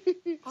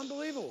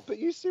 Unbelievable. But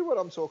you see what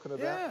I'm talking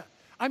about. Yeah.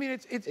 I mean,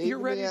 you're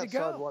ready to go. The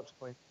outside wipes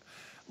clean.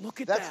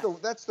 Look at that.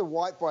 That's the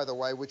white, by the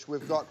way, which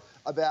we've got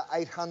about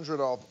 800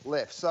 of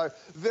left. So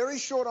very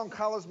short on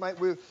colours, mate.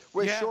 We're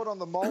short on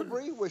the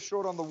mulberry. We're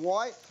short on the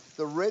white.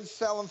 The red's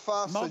selling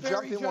fast, so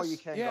jump in while you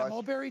can, guys. Yeah,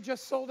 mulberry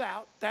just sold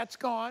out. That's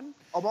gone.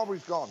 Oh,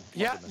 mulberry's gone.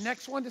 Yeah,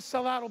 next one to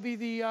sell out will be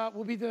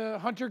the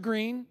hunter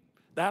green.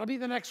 That'll be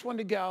the next one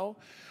to go.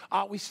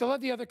 We still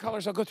have the other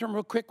colors. I'll go through them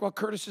real quick while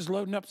Curtis is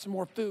loading up some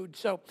more food.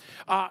 So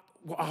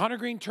hunter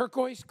green,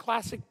 turquoise,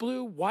 classic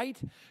blue, white,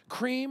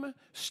 cream,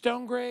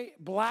 stone gray,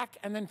 black,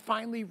 and then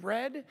finally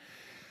red.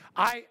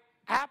 I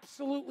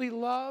absolutely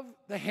love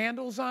the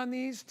handles on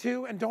these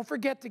too. And don't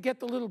forget to get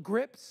the little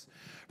grips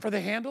for the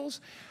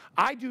handles.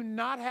 I do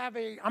not have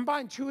I'm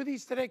buying 2 of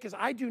these today because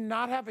I do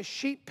not have a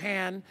sheet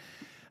pan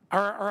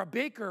or a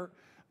baker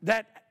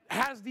that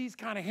has these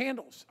kind of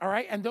handles, all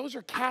right? And those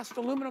are cast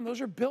aluminum.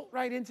 Those are built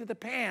right into the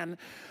pan.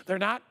 They're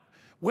not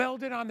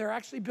welded on. They're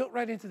actually built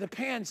right into the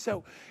pan.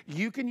 So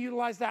you can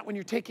utilize that when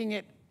you're taking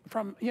it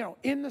from,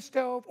 in the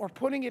stove or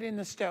putting it in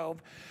the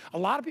stove. A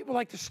lot of people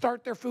like to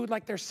start their food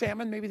like their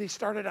salmon. Maybe they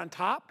start it on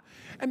top,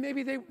 and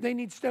maybe they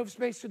need stove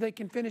space so they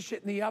can finish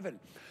it in the oven.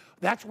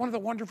 That's one of the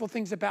wonderful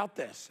things about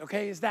this,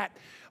 okay, is that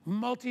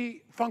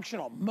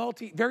multifunctional,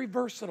 very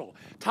versatile,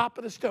 top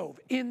of the stove,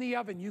 in the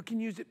oven. You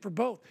can use it for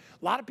both.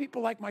 A lot of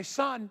people like my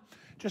son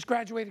just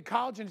graduated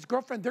college and his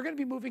girlfriend, they're gonna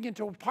be moving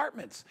into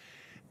apartments.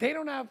 They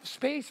don't have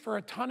space for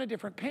a ton of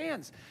different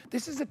pans.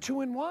 This is a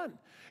 2-in-1.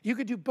 You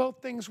could do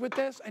both things with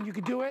this, and you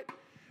could do it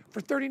for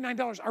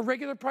 $39. Our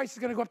regular price is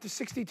gonna go up to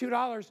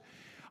 $62.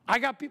 I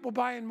got people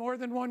buying more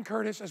than one,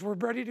 Curtis, as we're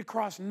ready to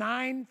cross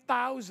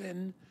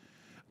 9,000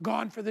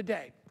 gone for the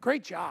day.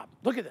 Great job.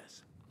 Look at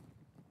this.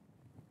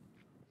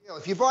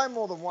 If you buy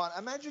more than one,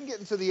 imagine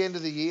getting to the end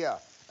of the year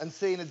and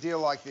seeing a deal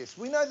like this.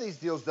 We know these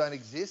deals don't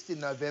exist in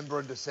November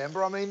and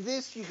December. I mean,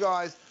 this, you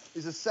guys,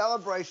 is a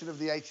celebration of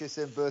the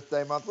HSN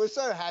birthday month. We're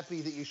so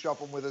happy that you're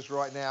shopping with us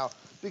right now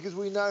because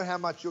we know how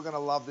much you're going to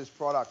love this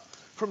product.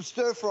 From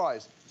stir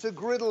fries to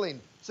griddling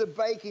to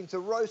baking to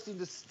roasting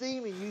to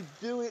steaming, you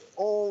do it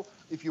all.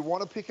 If you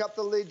want to pick up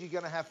the lid, you're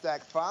going to have to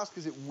act fast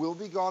because it will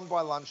be gone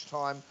by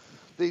lunchtime.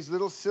 These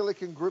little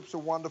silicone grips are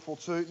wonderful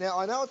too. Now,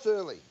 I know it's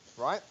early,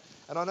 right?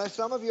 And I know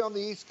some of you on the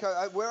East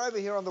Coast, we're over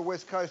here on the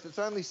West Coast, it's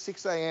only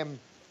 6 a.m.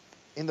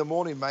 in the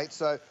morning, mate,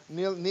 so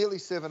nearly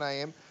 7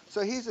 a.m.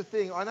 So here's the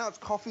thing, I know it's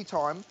coffee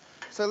time,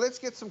 so let's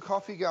get some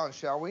coffee going,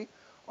 shall we?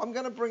 I'm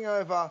gonna bring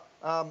over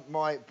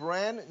my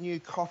brand new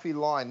coffee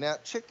line. Now,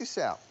 check this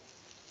out.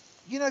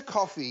 You know,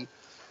 coffee,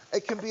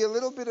 it can be a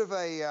little bit of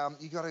a,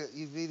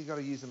 you've either got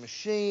to use a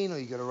machine or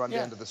you've got to run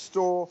down to the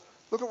store.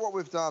 Look at what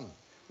we've done.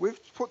 We've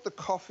put the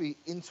coffee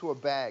into a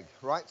bag,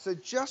 right? So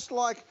just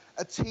like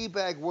a tea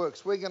bag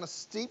works, we're gonna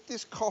steep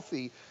this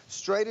coffee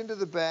straight into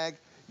the bag.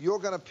 You're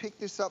gonna pick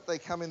this up. They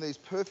come in these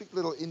perfect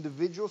little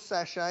individual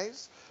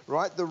sachets,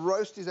 right? The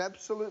roast is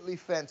absolutely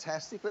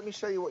fantastic. Let me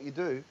show you what you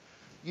do.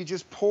 You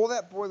just pour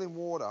that boiling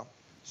water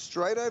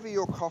straight over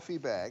your coffee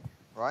bag,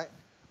 right?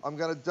 I'm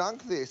gonna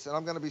dunk this and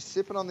I'm gonna be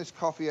sipping on this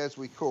coffee as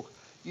we cook.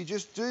 You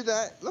just do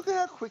that. Look at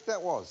how quick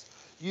that was.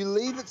 You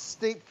leave it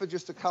steep for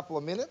just a couple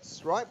of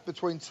minutes, right?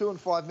 Between 2 and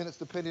 5 minutes,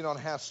 depending on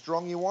how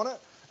strong you want it.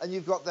 And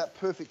you've got that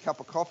perfect cup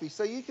of coffee.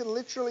 So you can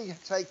literally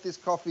take this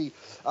coffee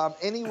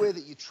anywhere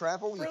that you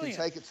travel. Brilliant. You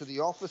can take it to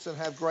the office and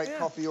have great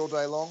coffee all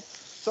day long.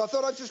 So I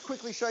thought I'd just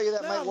quickly show you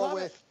that, mate, while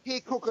we're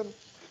here cooking.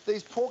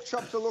 These pork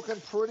chops are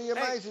looking pretty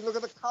amazing. Hey, look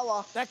at the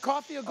color. That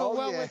coffee will go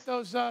well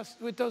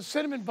with those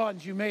cinnamon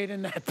buns you made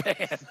in that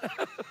pan.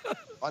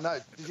 I know.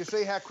 Did you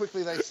see how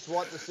quickly they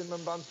swipe the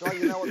cinnamon buns? Oh,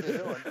 you know what they're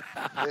doing.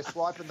 They're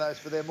swiping those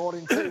for their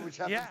morning tea, which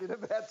happens in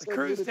about 10 minutes. The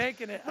crew's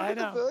taking it. Look I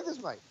know. at the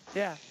burgers, mate.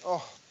 Yeah.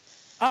 Oh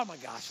my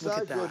gosh, so look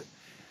at that. Good.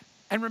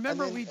 And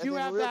remember, we do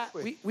have that.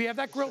 We have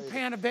that grilled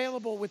pan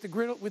available with the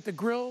grill, the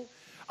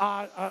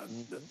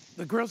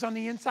grills on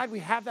the inside. We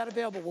have that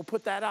available. We'll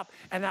put that up.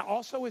 And that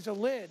also is a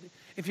lid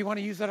if you want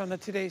to use that on the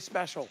Today's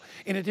Special,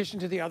 in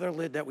addition to the other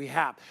lid that we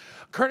have.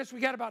 Curtis,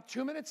 we got about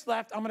 2 minutes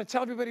left. I'm going to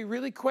tell everybody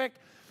really quick,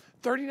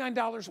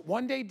 $39,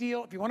 one-day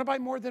deal. If you want to buy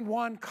more than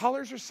one,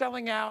 colors are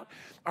selling out.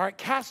 All right,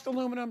 cast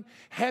aluminum,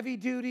 heavy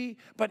duty,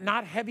 but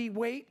not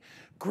heavyweight.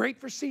 Great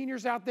for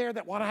seniors out there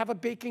that want to have a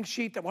baking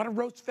sheet, that want to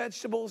roast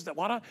vegetables, that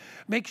want to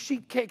make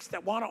sheet cakes,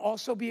 that want to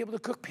also be able to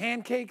cook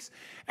pancakes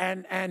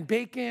and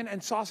bacon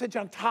and sausage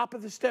on top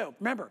of the stove.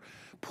 Remember,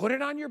 put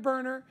it on your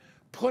burner,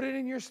 put it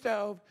in your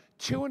stove,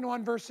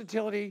 2-in-1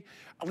 versatility.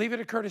 I'll leave it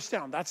to Curtis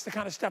Stone. That's the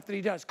kind of stuff that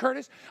he does.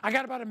 Curtis, I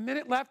got about a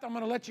minute left. I'm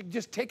going to let you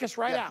just take us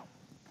right out.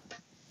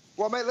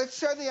 Well, mate, let's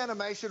show the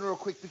animation real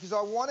quick because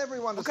I want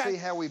everyone to see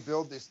how we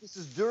build this. This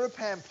is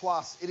DuraPan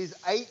Plus. It is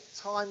 8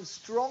 times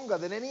stronger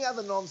than any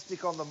other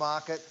non-stick on the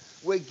market.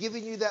 We're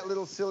giving you that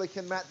little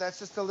silicone mat. That's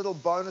just a little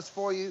bonus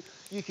for you.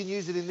 You can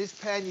use it in this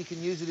pan. You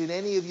can use it in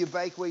any of your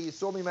bakeware. You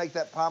saw me make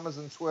that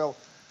Parmesan swirl.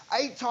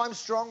 8 times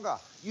stronger.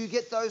 You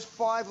get those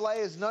 5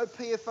 layers, no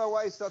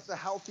PFOA, so it's a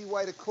healthy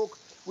way to cook.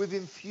 We've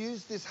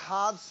infused this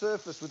hard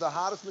surface with the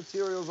hardest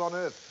materials on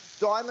earth.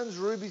 Diamonds,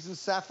 rubies, and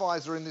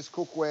sapphires are in this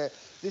cookware.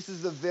 This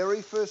is the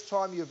very first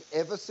time you've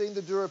ever seen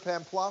the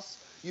DuraPan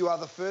Plus. You are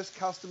the first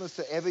customers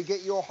to ever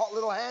get your hot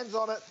little hands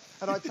on it.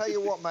 And I tell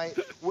you what, mate,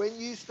 when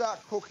you start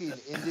cooking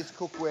in this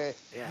cookware,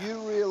 you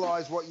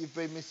realise what you've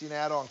been missing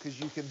out on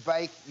because you can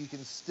bake, you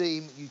can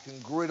steam, you can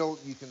griddle,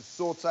 you can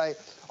saute.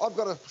 I've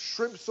got a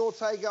shrimp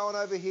saute going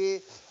over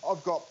here.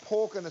 I've got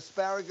pork and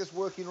asparagus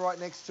working right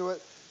next to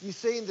it. You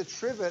see in the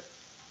trivet,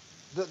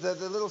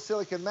 the little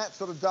silicone mat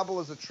sort of double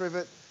as a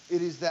trivet.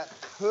 It is that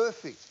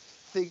perfect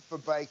thing for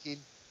baking.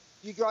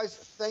 You guys,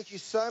 thank you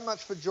so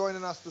much for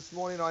joining us this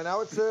morning. I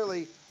know it's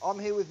early. I'm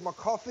here with my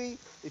coffee.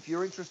 If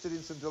you're interested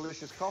in some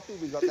delicious coffee,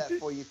 we got that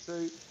for you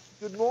too.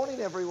 Good morning,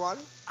 everyone.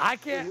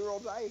 We're here all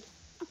day.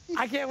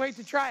 I can't wait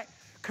to try it.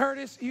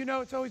 Curtis, you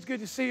know it's always good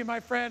to see you, my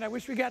friend. I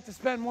wish we got to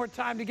spend more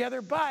time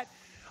together, but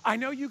I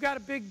know you got a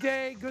big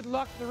day. Good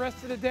luck the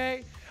rest of the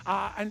day.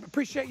 And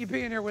appreciate you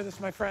being here with us,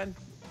 my friend.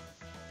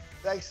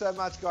 Thanks so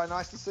much, Guy.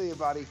 Nice to see you,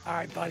 buddy. All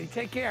right, buddy.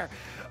 Take care.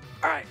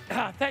 All right.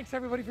 Thanks,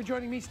 everybody, for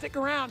joining me. Stick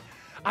around.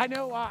 I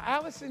know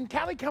Alice and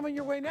Callie coming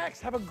your way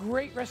next. Have a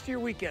great rest of your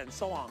weekend.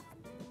 So long.